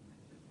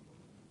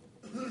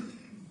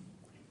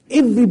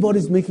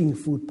 Everybody's making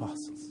food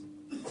parcels.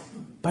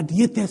 But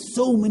yet there's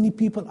so many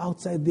people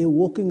outside there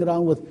walking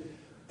around with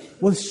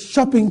with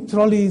shopping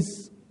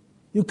trolleys.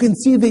 You can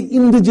see they're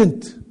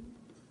indigent.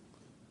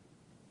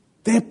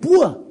 They're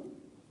poor.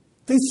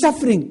 They're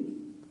suffering.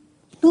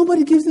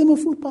 Nobody gives them a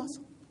food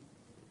parcel.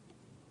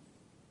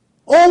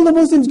 All the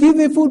Muslims give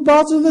their food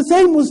parcels to the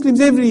same Muslims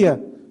every year.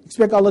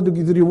 Expect Allah to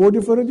reward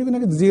you for it, you're going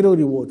to get zero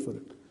reward for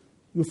it.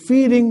 You're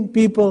feeding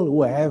people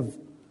who have.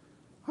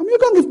 I mean, you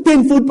can't give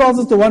 10 food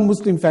parcels to one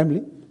Muslim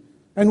family.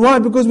 And why?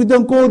 Because we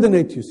don't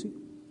coordinate, you see.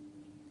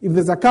 If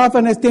the Zakat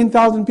fund has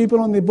 10,000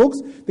 people on their books,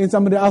 then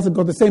somebody else has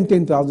got the same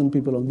 10,000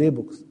 people on their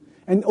books.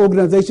 And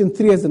organization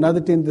 3 has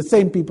another 10, the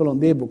same people on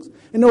their books.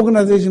 And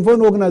organization 4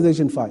 and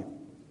organization 5.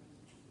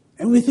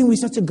 And we think we're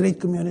such a great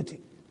community.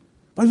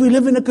 But we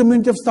live in a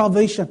community of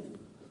starvation.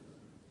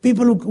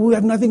 People who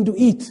have nothing to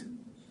eat.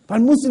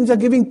 But Muslims are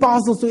giving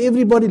parcels to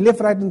everybody, left,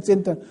 right and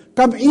center.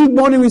 Come eat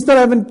morning, we still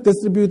haven't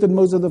distributed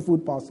most of the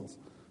food parcels.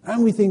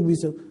 And we think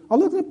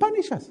Allah's going to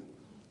punish us.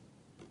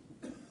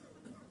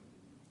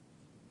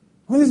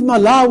 Well, there's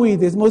Malawi,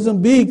 there's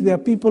Mozambique, there are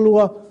people who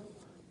are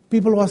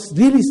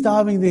really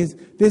starving.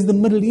 There's the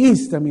Middle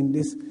East. I mean,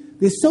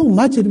 there's so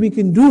much that we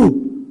can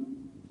do.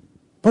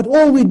 But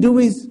all we do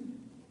is,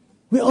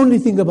 we only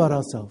think about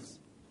ourselves.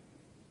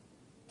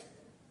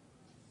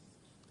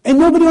 And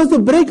nobody wants to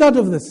break out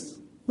of this.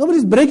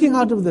 Nobody's breaking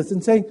out of this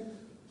and saying,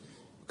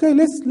 okay,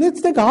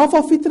 let's take half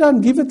of fitra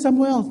and give it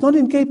somewhere else, not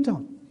in Cape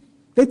Town.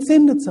 Let's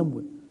send it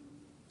somewhere.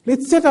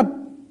 Let's set up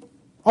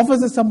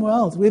offices somewhere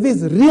else where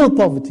there's real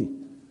poverty.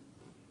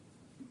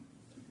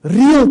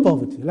 Real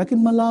poverty. Like in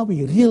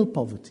Malawi, real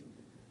poverty.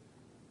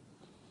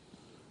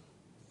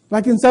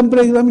 Like in some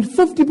places,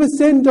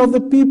 50% of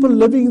the people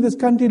living in this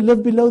country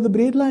live below the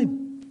bread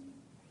line.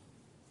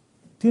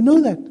 Do you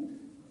know that?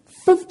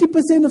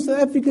 50% of South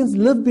Africans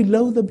live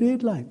below the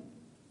bread line.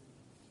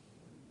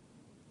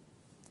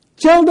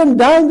 Children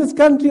die in this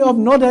country of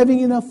not having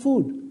enough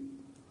food.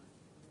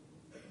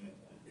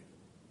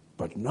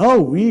 But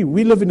no, we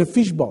live in a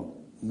fishbowl.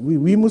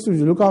 We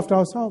Muslims look after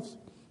ourselves.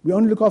 We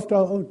only look after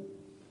our own.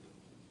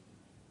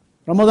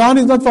 Ramadan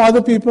is not for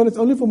other people, it's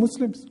only for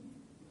Muslims.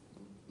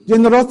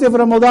 Generosity of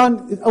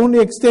Ramadan, it only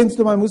extends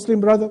to my Muslim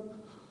brother.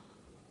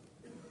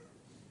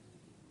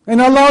 And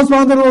Allah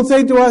subhanahu wa ta'ala will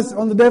say to us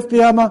on the day of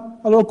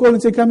Qiyamah, Allah will call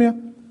and say, come here.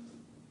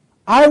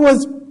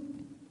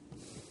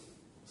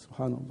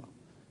 Subhanallah.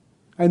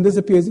 And this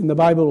appears in the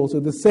Bible also.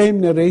 The same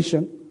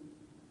narration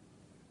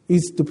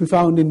is to be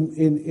found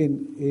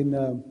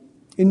in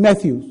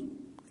Matthew,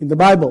 in the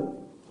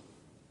Bible.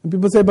 And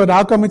people say, but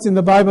how come it's in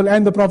the Bible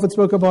and the Prophet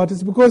spoke about it?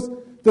 It's because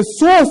the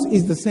source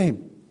is the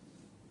same.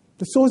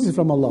 The source is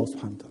from Allah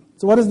subhanahu wa ta'ala.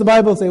 So what does the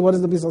Bible say? What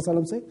does the Prophet sallallahu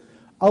alaihi wasallam say?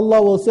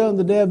 Allah will say on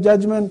the day of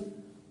judgment,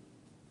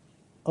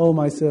 oh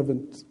my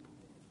servant,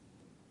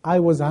 I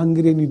was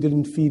hungry and you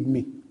didn't feed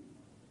me.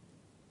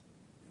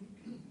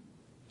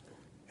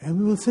 And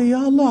we will say,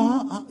 Ya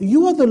Allah,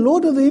 you are the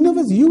Lord of the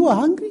universe, you were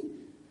hungry.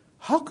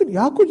 How could you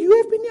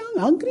have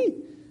been hungry?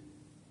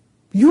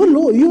 You're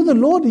the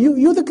Lord,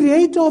 you're the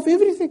creator of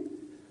everything.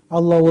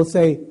 Allah will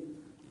say,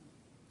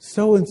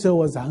 so and so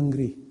was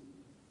hungry.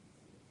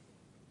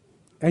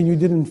 And you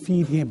didn't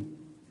feed him.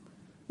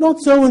 Not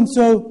so and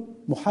so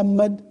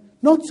Muhammad,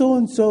 not so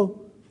and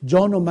so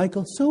John or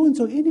Michael, so and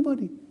so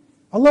anybody.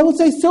 Allah will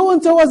say, so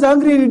and so was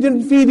hungry and you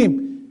didn't feed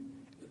him.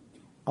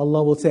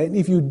 Allah will say, and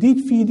if you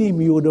did feed him,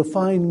 you would have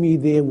found me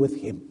there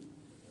with him.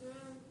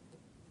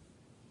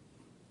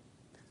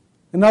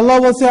 And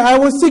Allah will say, I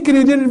was sick and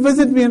you didn't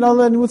visit me. And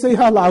Allah will say,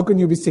 Allah, how can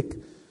you be sick?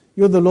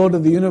 You're the Lord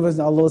of the universe.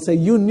 And Allah will say,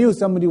 you knew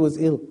somebody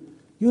was ill.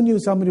 You knew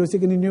somebody was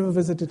sick and you never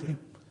visited him.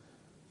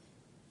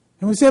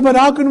 And we say, but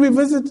how can we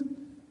visit?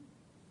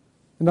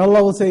 And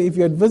Allah will say, if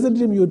you had visited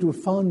him, you would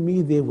have found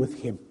me there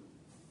with him.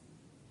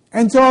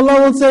 And so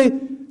Allah will say,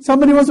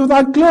 somebody was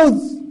without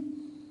clothes.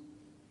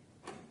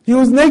 He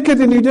was naked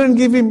and you didn't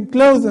give him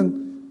clothes.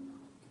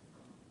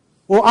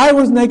 Or I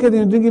was naked and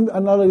you didn't give him.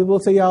 And Allah will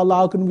say, Ya Allah,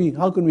 how can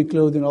we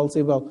clothe him? I'll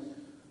say, well,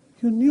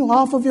 you knew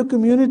half of your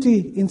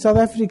community in South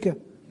Africa.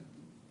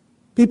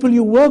 People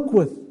you work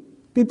with.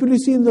 People you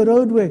see in the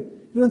roadway.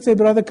 You don't say,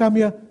 brother, come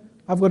here.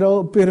 I've got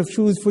a pair of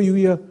shoes for you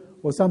here.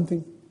 Or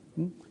something.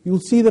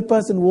 You'll see the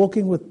person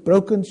walking with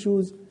broken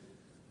shoes.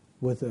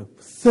 With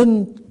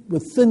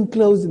thin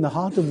clothes in the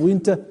heart of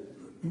winter.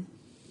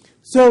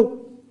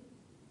 So,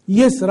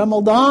 yes,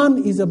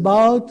 Ramadan is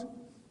about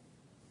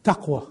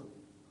taqwa.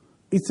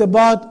 It's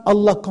about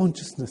Allah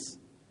consciousness.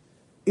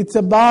 It's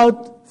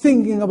about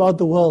thinking about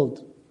the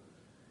world.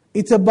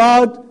 It's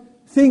about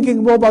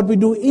thinking more about what we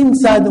do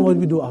inside than what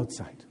we do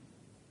outside.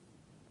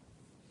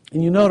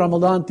 And you know,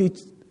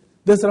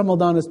 this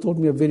Ramadan has taught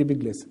me a very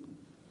big lesson.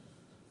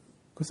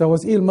 Because I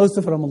was ill most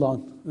of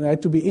Ramadan. And I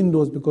had to be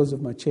indoors because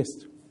of my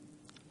chest.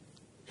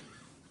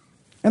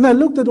 And I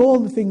looked at all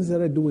the things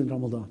that I do in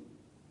Ramadan.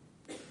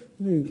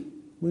 When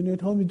you're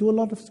at home, you do a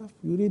lot of stuff.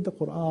 You read the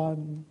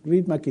Quran,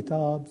 read my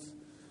kitabs,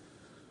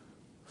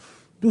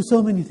 do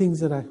so many things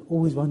that I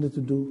always wanted to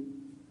do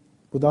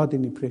without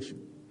any pressure.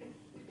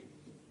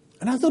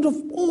 And I thought of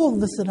all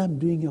this that I'm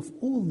doing, of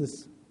all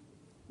this,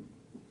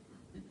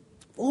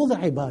 all the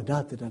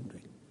ibadat that I'm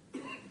doing.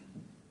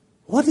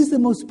 what is the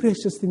most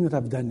precious thing that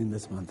I've done in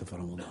this month of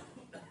Ramadan?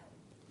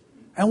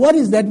 And what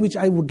is that which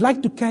I would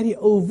like to carry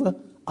over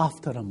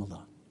after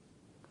Ramadan?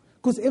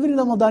 Because every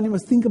Ramadan you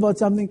must think about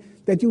something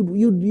that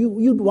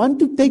you'd want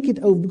to take it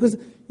over. Because,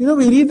 we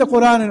read the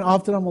Quran and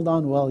after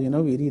Ramadan,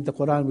 we read the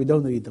Quran, we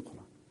don't read the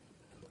Quran.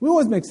 We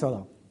always make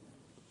salah.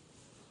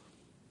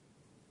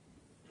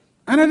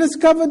 And I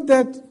discovered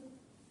that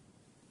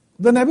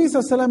the Nabi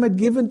ﷺ had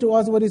given to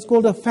us what is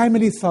called a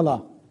family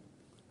salah.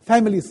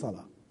 Family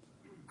salah.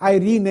 I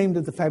renamed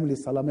it the family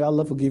salah. May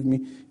Allah forgive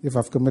me if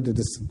I've committed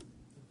a sin.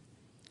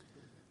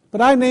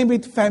 But I named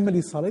it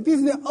family salah. It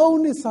is the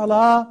only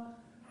salah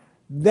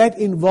that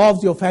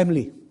involves your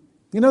family.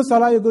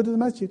 Salah, you go to the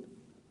masjid.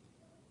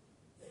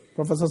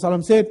 Prophet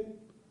ﷺ said,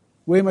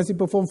 where must you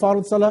perform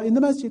Farud salah? In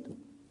the masjid.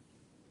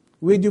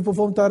 Where do you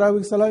perform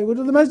Tarawih salah? You go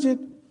to the masjid.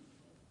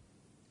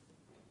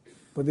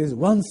 But there's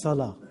one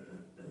salah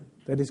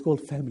that is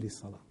called family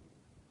salah.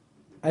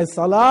 A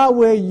salah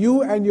where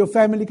you and your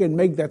family can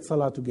make that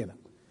salah together.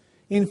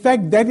 In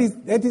fact, that is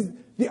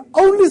the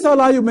only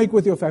salah you make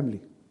with your family.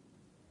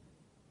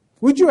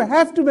 Which you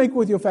have to make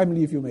with your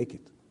family if you make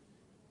it.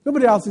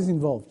 Nobody else is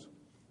involved.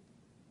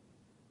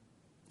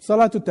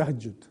 Salatul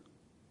Tahajjud.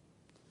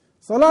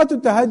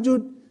 Salatul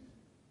Tahajjud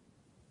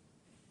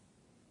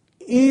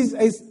is,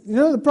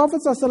 the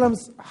Prophet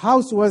ﷺ's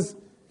house was,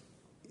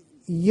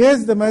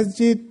 here's the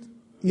masjid,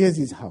 here's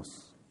his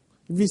house.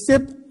 If he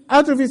stepped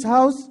out of his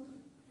house,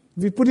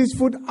 if he put his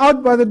foot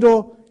out by the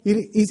door,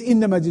 he's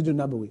in the Masjidun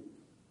Nabawi.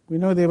 We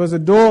know there was a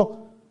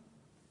door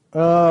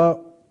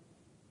on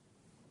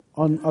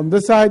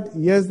this side,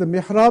 here's the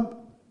mihrab,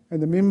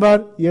 and the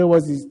mimbar, here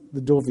was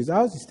the door of his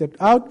house. He stepped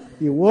out,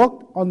 he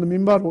walked on the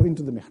mimbar or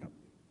into the mihrab.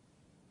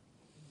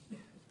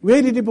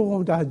 Where did he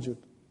perform tahajjud?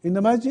 In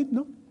the masjid?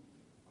 No.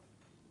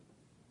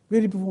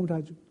 Where did he perform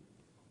tahajjud?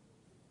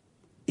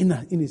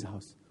 In his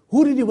house.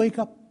 Who did he wake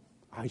up?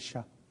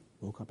 Aisha.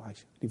 Woke up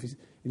Aisha. If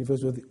he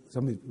was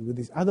with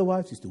his other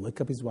wives, he used to wake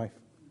up his wife.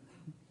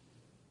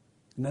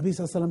 Nabi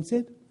ﷺ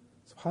said,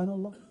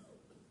 Subhanallah.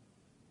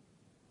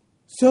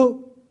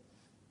 So,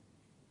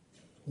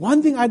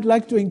 one thing I'd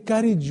like to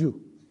encourage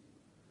you,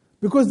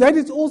 because that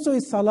is also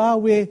a salah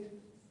where,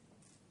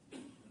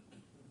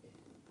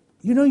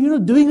 you're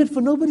not doing it for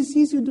nobody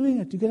sees you doing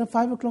it. You get up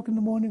 5 o'clock in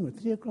the morning or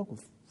 3 o'clock or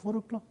 4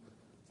 o'clock.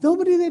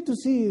 Nobody there to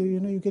see you,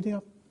 you're getting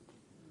up.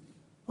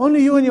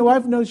 Only you and your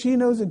wife know, she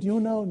knows, and you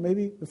know, and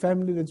maybe the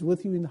family that's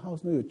with you in the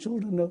house know, your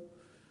children know.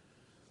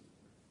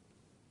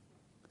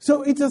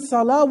 So it's a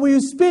salah where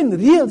you spend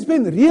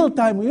real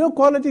time,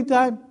 quality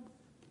time.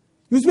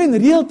 You spend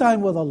real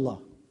time with Allah.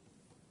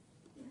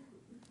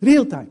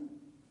 Real time.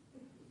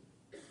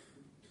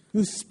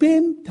 You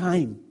spend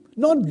time,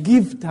 not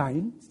give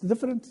time. It's the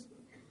difference.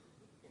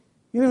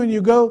 When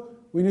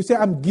you say,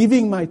 I'm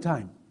giving my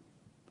time.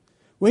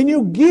 When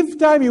you give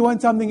time, you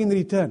want something in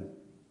return.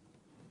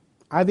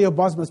 Either your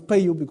boss must pay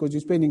you because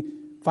you're spending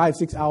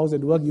 5-6 hours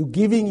at work. You're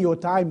giving your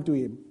time to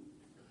him.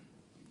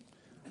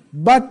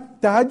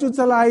 But tahajjud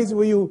salah is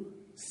where you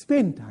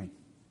spend time.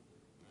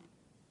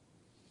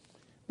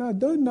 Now,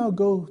 don't now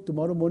go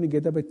tomorrow morning,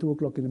 get up at 2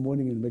 o'clock in the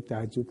morning and make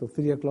tahajjud till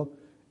 3 o'clock.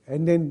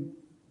 And then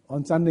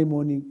on Sunday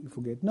morning, you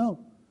forget. No.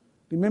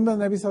 Remember,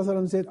 Nabi Sallallahu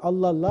Alaihi Wasallam said,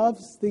 Allah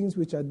loves things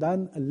which are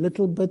done a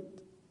little bit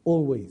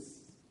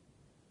always.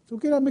 So,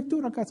 okay, make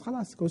 2 rakats,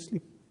 khalas, go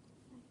sleep.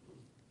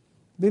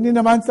 Then in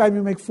a month's time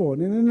you make 4.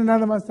 Then in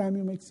another month's time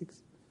you make 6.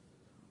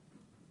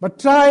 But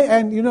try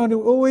and,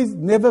 always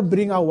never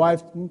bring our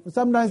wives.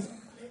 Sometimes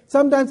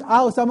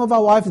some of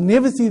our wives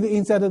never see the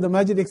inside of the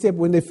masjid except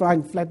when they're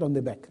flying flat on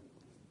their back.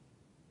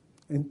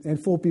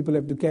 And 4 people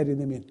have to carry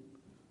them in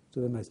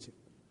to the masjid.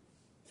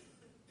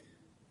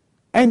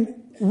 And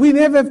we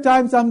never have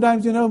time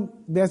sometimes,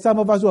 there are some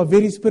of us who are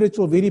very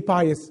spiritual, very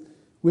pious.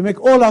 We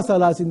make all our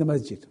salahs in the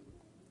masjid.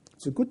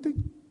 It's a good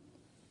thing.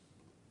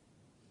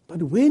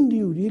 But when do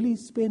you really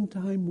spend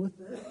time with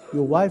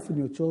your wife and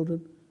your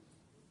children?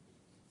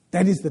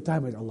 That is the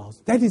time with Allah.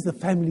 That is the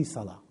family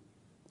salah.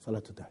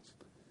 Salatul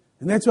Tahajjud.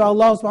 And that's why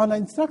Allah subhanahu wa ta'ala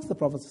instructs the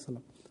Prophet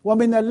sallallahu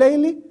وَمِنَ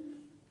اللَّيْلِ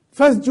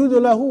فَاسْجُدُ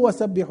لَهُ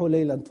وَسَبِّحُ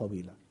لَيْلًا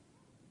طَوِيلًا.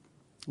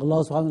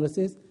 Allah subhanahu wa ta'ala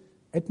says,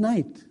 at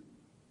night,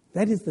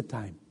 that is the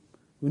time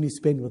when you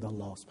spend with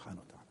Allah subhanahu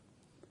wa ta'ala.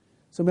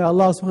 So may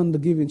Allah subhanahu wa ta'ala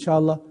give,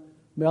 inshallah,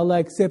 may Allah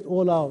accept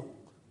all our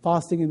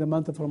fasting in the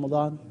month of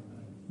Ramadan.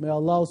 May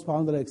Allah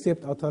subhanahu wa ta'ala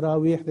accept our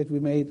taraweeh that we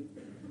made.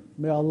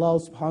 May Allah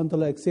subhanahu wa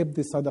ta'ala accept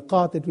the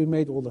sadaqat that we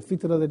made, all the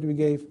fitrah that we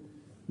gave.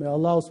 May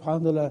Allah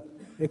subhanahu wa ta'ala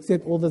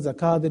accept all the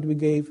zakah that we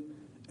gave.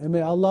 And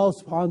may Allah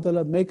subhanahu wa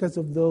ta'ala make us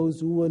of those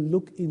who will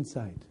look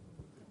inside.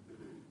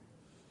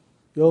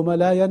 يَوْمَ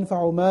لَا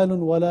يَنْفَعُ مَالٌ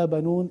وَلَا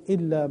بَنُونَ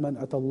إِلَّا مَنْ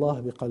أَتَى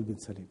اللَّهَ بِقَلْبٍ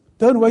سَلِيمٍ.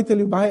 Don't wait till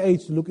you're my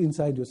age to look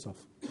inside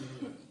yourself.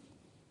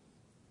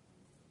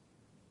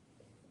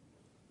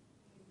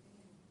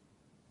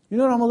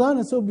 Ramadan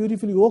is so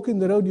beautiful. You walk in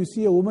the road, you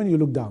see a woman, you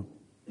look down.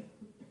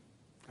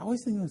 I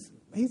always think it's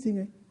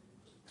amazing,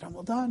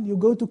 Ramadan, you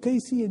go to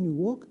KC and you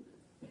walk,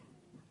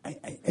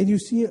 and you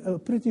see a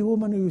pretty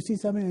woman, or you see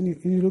something,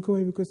 and you look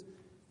away because,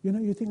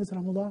 you think it's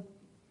Ramadan.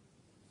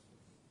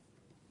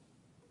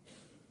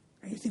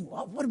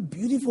 what a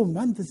beautiful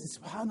month this is,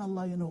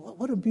 subhanAllah,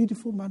 what a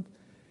beautiful month.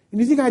 And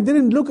you think I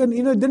didn't look and,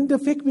 it didn't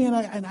affect me,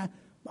 and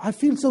I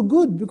feel so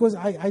good because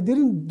I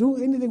didn't do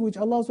anything which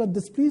Allah was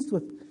displeased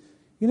with.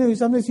 You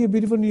sometimes see a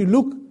beautiful and you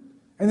look,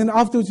 and then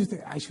afterwards you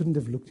think, I shouldn't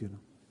have looked,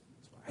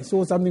 I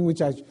saw something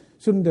which I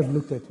shouldn't have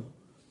looked at.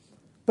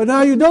 But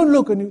now you don't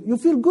look and you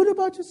feel good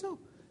about yourself.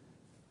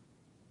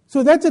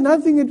 So that's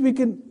another thing that we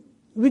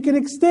can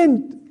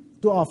extend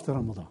to after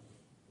Ramadan.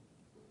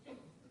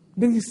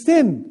 We can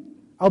extend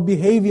our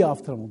behavior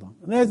after Ramadan.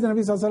 And as the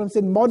Nabi Sallallahu Alaihi Wasallam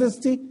said,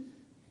 modesty,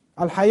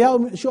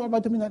 al-haya'u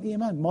shu'batun min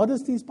al-iman.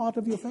 Modesty is part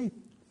of your faith.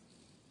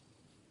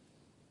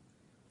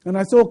 And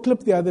I saw a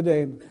clip the other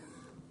day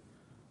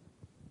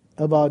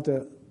about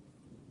a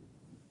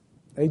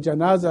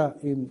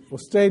janaza in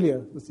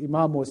Australia. This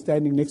imam was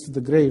standing next to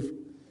the grave.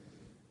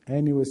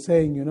 And he was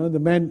saying, the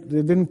man,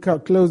 they didn't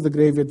close the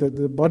grave yet,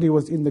 the body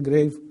was in the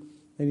grave.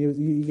 And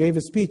he gave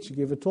a speech, he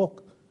gave a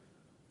talk.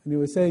 And he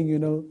was saying,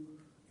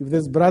 if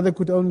this brother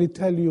could only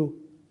tell you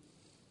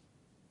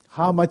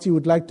how much he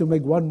would like to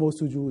make one more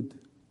sujood.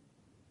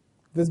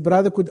 This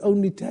brother could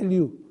only tell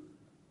you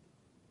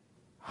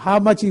how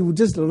much he would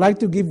just like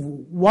to give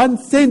 1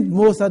 cent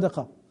more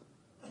sadaqah.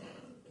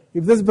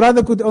 If this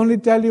brother could only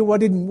tell you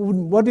what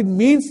it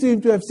means to him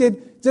to have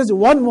said just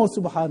one more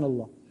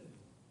subhanallah.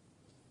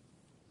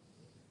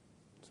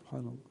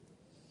 Subhanallah.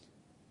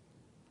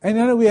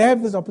 And we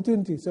have this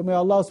opportunity. So may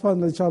Allah subhanahu wa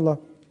ta'ala, inshallah,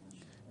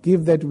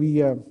 give that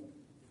we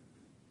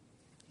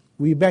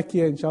back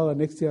here, inshallah,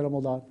 next year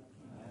Ramadan.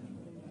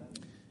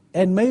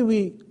 And may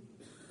we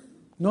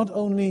not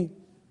only,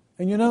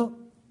 and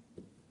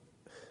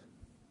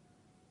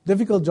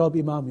difficult job,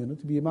 Imam,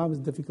 to be Imam is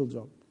a difficult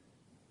job.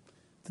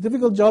 It's a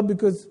difficult job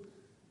because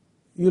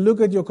you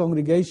look at your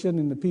congregation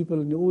and the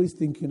people and you always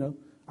think,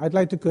 I'd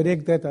like to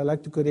correct that, I'd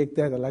like to correct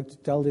that, I'd like to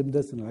tell them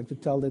this and I'd like to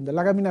tell them that.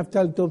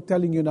 I've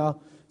telling you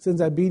now, since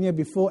I've been here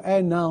before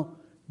and now,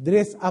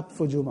 dress up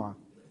for Jumu'ah.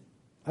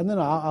 I don't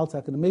know how else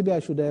I can. Maybe I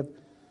should have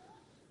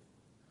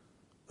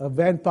a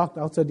van parked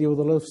outside here with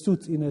a lot of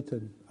suits in it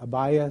and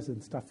abayas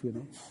and stuff, So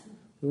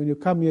when you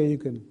come here, you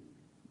can,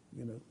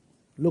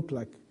 look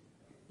like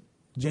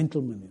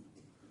gentlemen.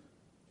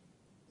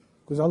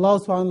 Because Allah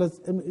subhanahu wa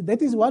ta'ala,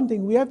 that is one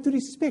thing we have to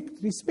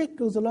respect. Respect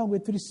goes along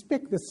with to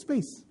respect the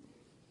space.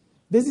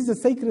 This is a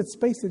sacred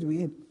space that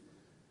we're in.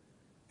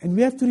 And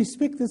we have to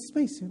respect this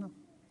space,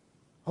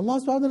 Allah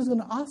subhanahu wa ta'ala is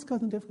going to ask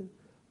us.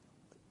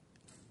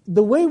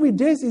 The way we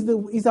dress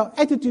is our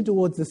attitude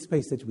towards the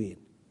space that we're in.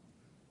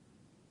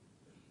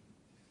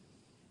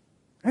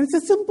 And it's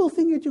a simple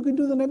thing that you can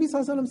do. The Nabi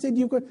Sallallahu Alaihi Wasallam said,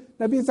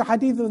 it's a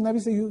hadith of the Nabi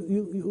said,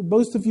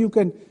 most of you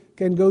can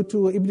go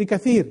to Ibn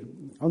Kathir,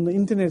 on the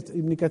internet,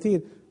 Ibn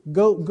Kathir.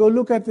 Go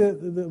look at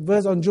the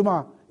verse on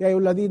Jumu'ah. Ya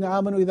ayyuhalladhina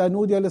amanu idha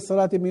nudiya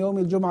lis-salati min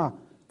yawmil Jumu'ah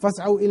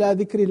fas'au ila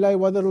dhikrillahi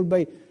wa dharul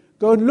bay'.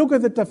 Go and look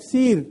at the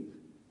tafsir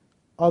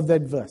of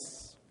that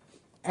verse.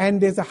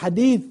 And there's a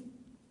hadith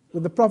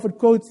where the Prophet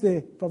quotes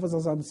there. Prophet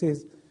Sallallahu Alaihi Wasallam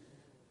says,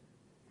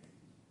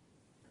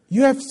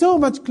 you have so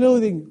much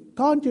clothing,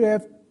 can't you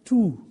have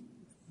 2?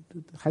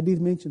 The hadith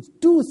mentions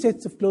 2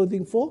 sets of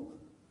clothing for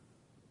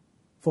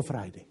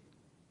Friday.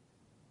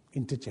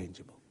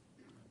 Interchangeable.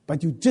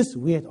 But you just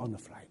wear it on a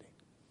Friday.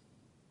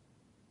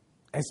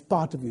 As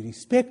part of your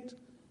respect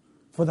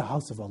for the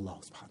house of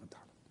Allah subhanahu wa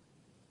ta'ala.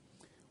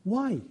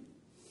 Why?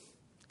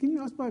 Can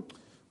you ask why?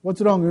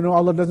 What's wrong?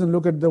 Allah doesn't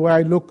look at the way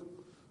I look.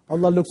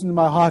 Allah looks into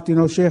my heart,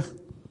 Sheikh.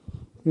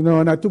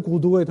 And I took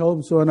wudu at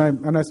home, so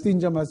and I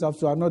stinge myself,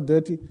 so I'm not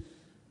dirty.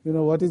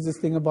 What is this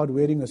thing about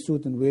wearing a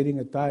suit and wearing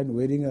a tie and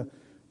wearing a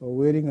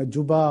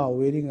jubba or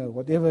wearing a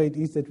whatever it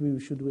is that we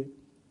should wear?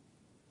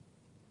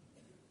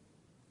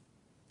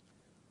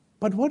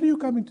 But what are you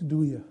coming to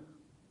do here?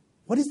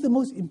 What is the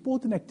most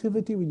important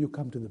activity when you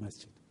come to the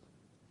masjid?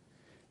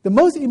 The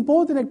most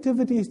important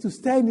activity is to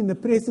stand in the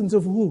presence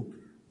of who?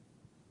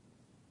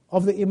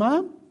 Of the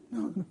imam?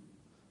 No.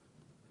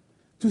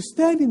 To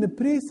stand in the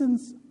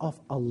presence of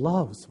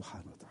Allah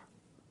subhanahu wa ta'ala.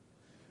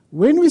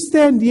 When we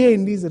stand here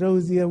in these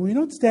rows here, we're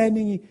not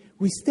standing,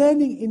 we're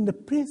standing in the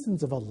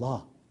presence of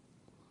Allah.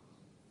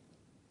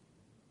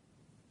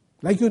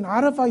 Like you in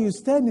Arafah, you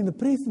stand in the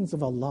presence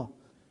of Allah.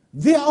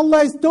 There Allah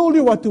has told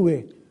you what to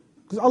wear.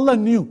 Because Allah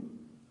knew.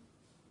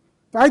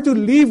 If I had to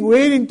leave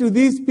wearing to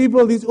these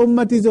people, these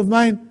ummatis of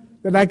mine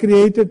that I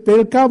created,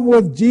 they'll come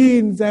with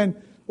jeans and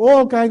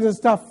all kinds of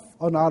stuff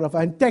on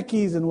Arafah, and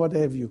techies and what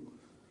have you.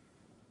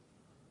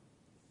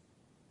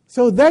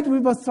 So that we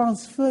must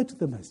transfer to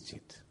the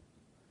masjid.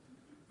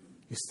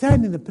 You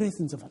stand in the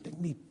presence of Allah.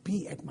 Let me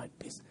be at my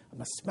best. I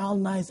must smell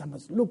nice, I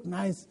must look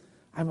nice,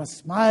 I must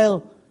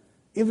smile.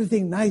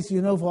 Everything nice, for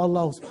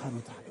Allah subhanahu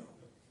wa ta'ala.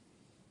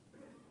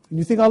 And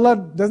you think Allah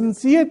doesn't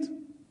see it?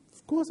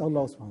 Of course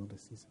Allah subhanahu wa ta'ala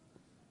sees it.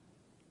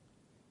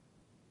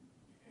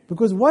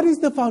 Because what is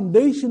the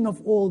foundation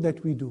of all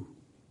that we do?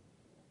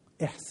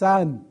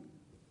 Ihsan.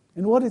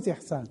 And what is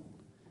ihsan?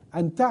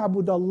 أن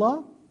تعبد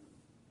الله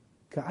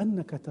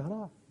كأنك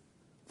تراه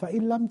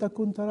فإن لم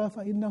تكن تراه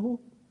فإنه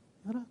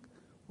يراك.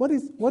 What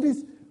is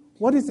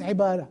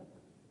ibadah?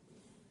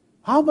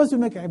 How must we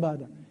make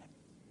ibadah?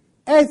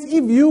 as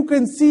if you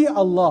can see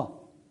Allah.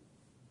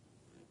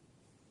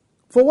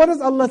 For what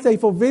does Allah say?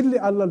 For verily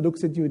Allah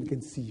looks at you and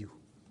can see you.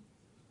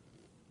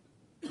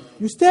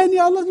 You stand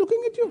here, Allah's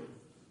looking at you.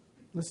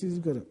 Let's see, he's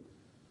got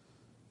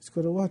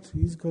a what?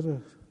 He's got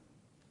a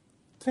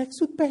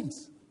tracksuit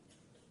pants.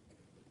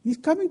 He's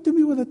coming to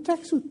me with a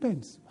tracksuit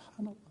pants.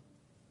 SubhanAllah.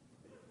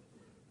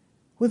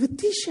 With a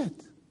t-shirt.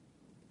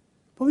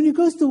 But when he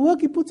goes to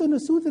work, he puts on a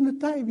suit and a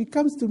tie. He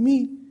comes to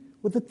me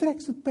with a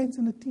tracksuit pants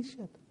and a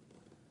t-shirt.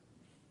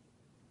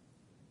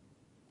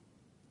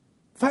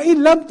 فَإِن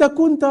لَمْ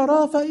تَكُنْ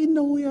تَرَى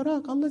فَإِنَّهُ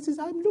يَرَاكَ. Allah says,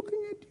 I'm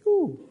looking at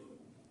you.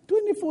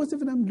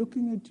 24/7, I'm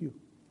looking at you.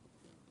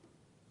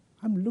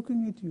 I'm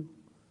looking at you.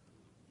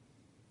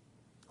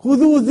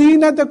 خُذُوا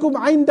زِينَتَكُمْ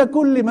عِنْدَ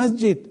كُلِّ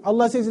masjid.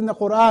 Allah says in the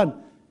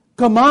Quran,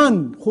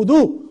 command,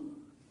 خُذُوا.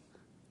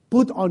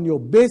 Put on your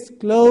best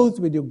clothes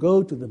when you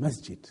go to the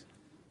masjid.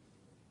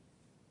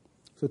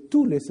 So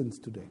 2 lessons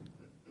today.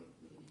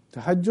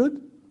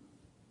 Tahajjud.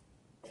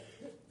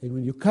 And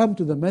when you come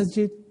to the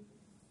masjid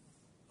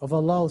of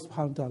Allah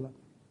subhanahu wa ta'ala,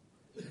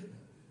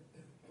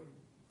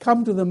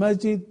 come to the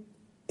masjid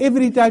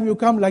every time you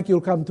come like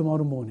you'll come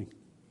tomorrow morning.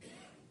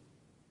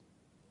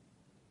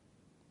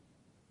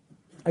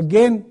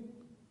 Again,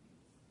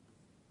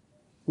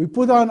 we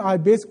put on our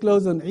best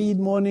clothes on Eid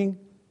morning.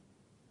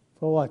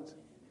 For what?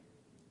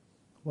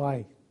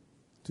 Why?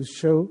 To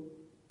show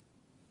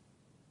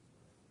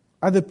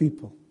other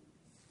people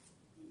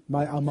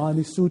my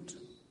Armani suit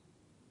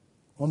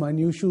or my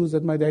new shoes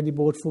that my daddy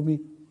bought for me,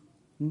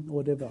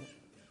 whatever.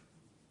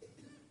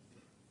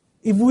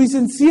 If we're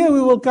sincere, we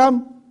will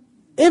come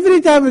every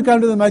time we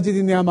come to the masjid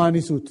in the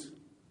Armani suit.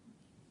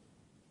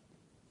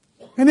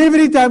 And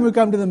every time we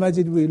come to the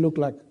masjid, we look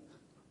like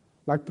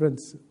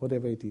Prince,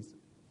 whatever it is.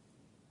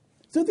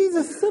 So these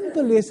are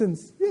simple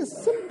lessons. Yes,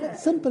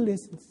 simple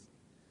lessons.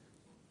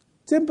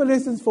 Simple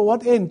lessons for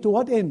what end? To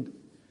what end?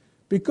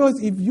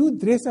 Because if you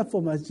dress up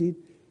for masjid,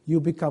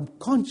 you become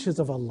conscious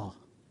of Allah.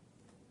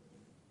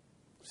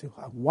 You say,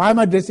 why am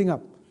I dressing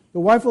up?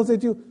 Your wife will say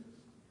to you,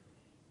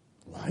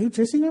 why are you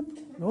dressing up?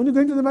 You're only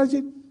going to the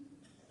masjid.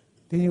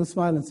 Then you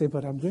smile and say,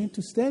 but I'm going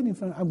to stand in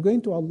front, I'm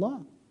going to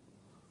Allah.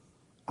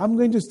 I'm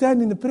going to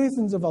stand in the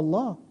presence of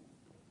Allah.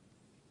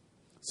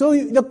 So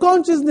the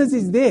consciousness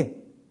is there.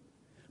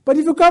 But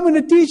if you come in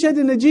a t-shirt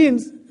and a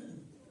jeans,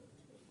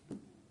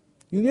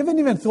 you haven't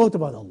even thought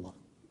about Allah.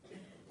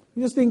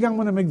 You just think, I'm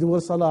going to make dua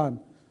salah.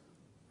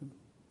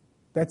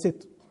 That's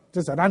it.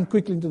 Just run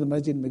quickly into the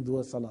masjid and make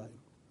dua salah.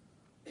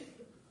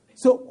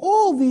 So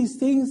all these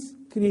things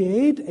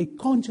create a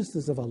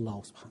consciousness of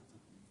Allah subhanahu wa ta'ala.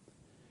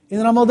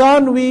 In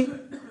Ramadan, we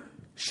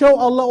show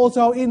Allah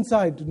also our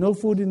inside. No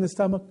food in the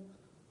stomach.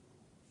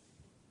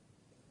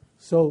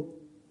 So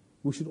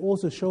we should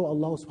also show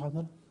Allah subhanahu wa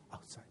ta'ala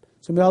outside.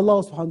 So may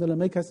Allah subhanahu wa ta'ala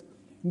make us.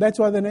 And that's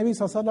why the Nabi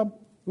sallallahu alaihi wasallam,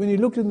 when he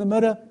looked in the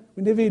mirror,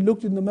 whenever he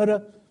looked in the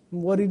mirror,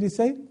 what did he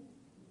say?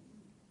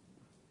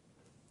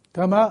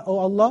 Kama, oh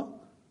Allah,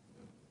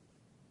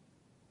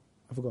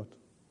 I forgot.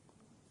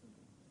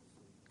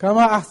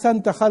 Kama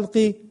ahsanta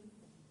khalqi,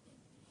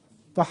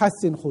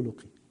 fahassin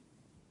khuluqi.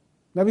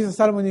 Nabi sallallahu alaihi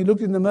wasallam, when he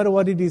looked in the mirror,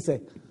 what did he say?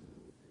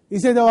 He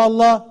said, oh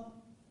Allah,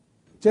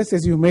 just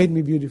as you made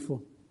me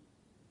beautiful,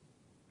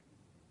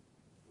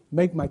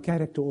 make my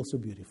character also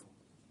beautiful.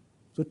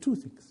 So 2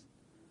 things.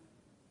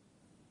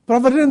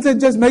 Prophet didn't say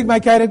just make my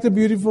character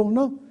beautiful.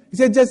 No. He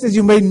said just as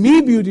you made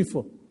me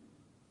beautiful,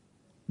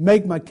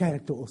 make my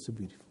character also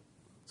beautiful.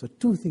 So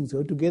 2 things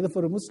go together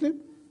for a Muslim,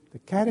 the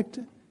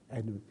character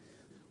and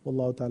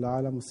Wallahu ta'ala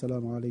alam.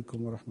 Assalamu alaikum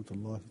wa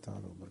rahmatullahi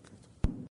ta'ala wa barakatuh.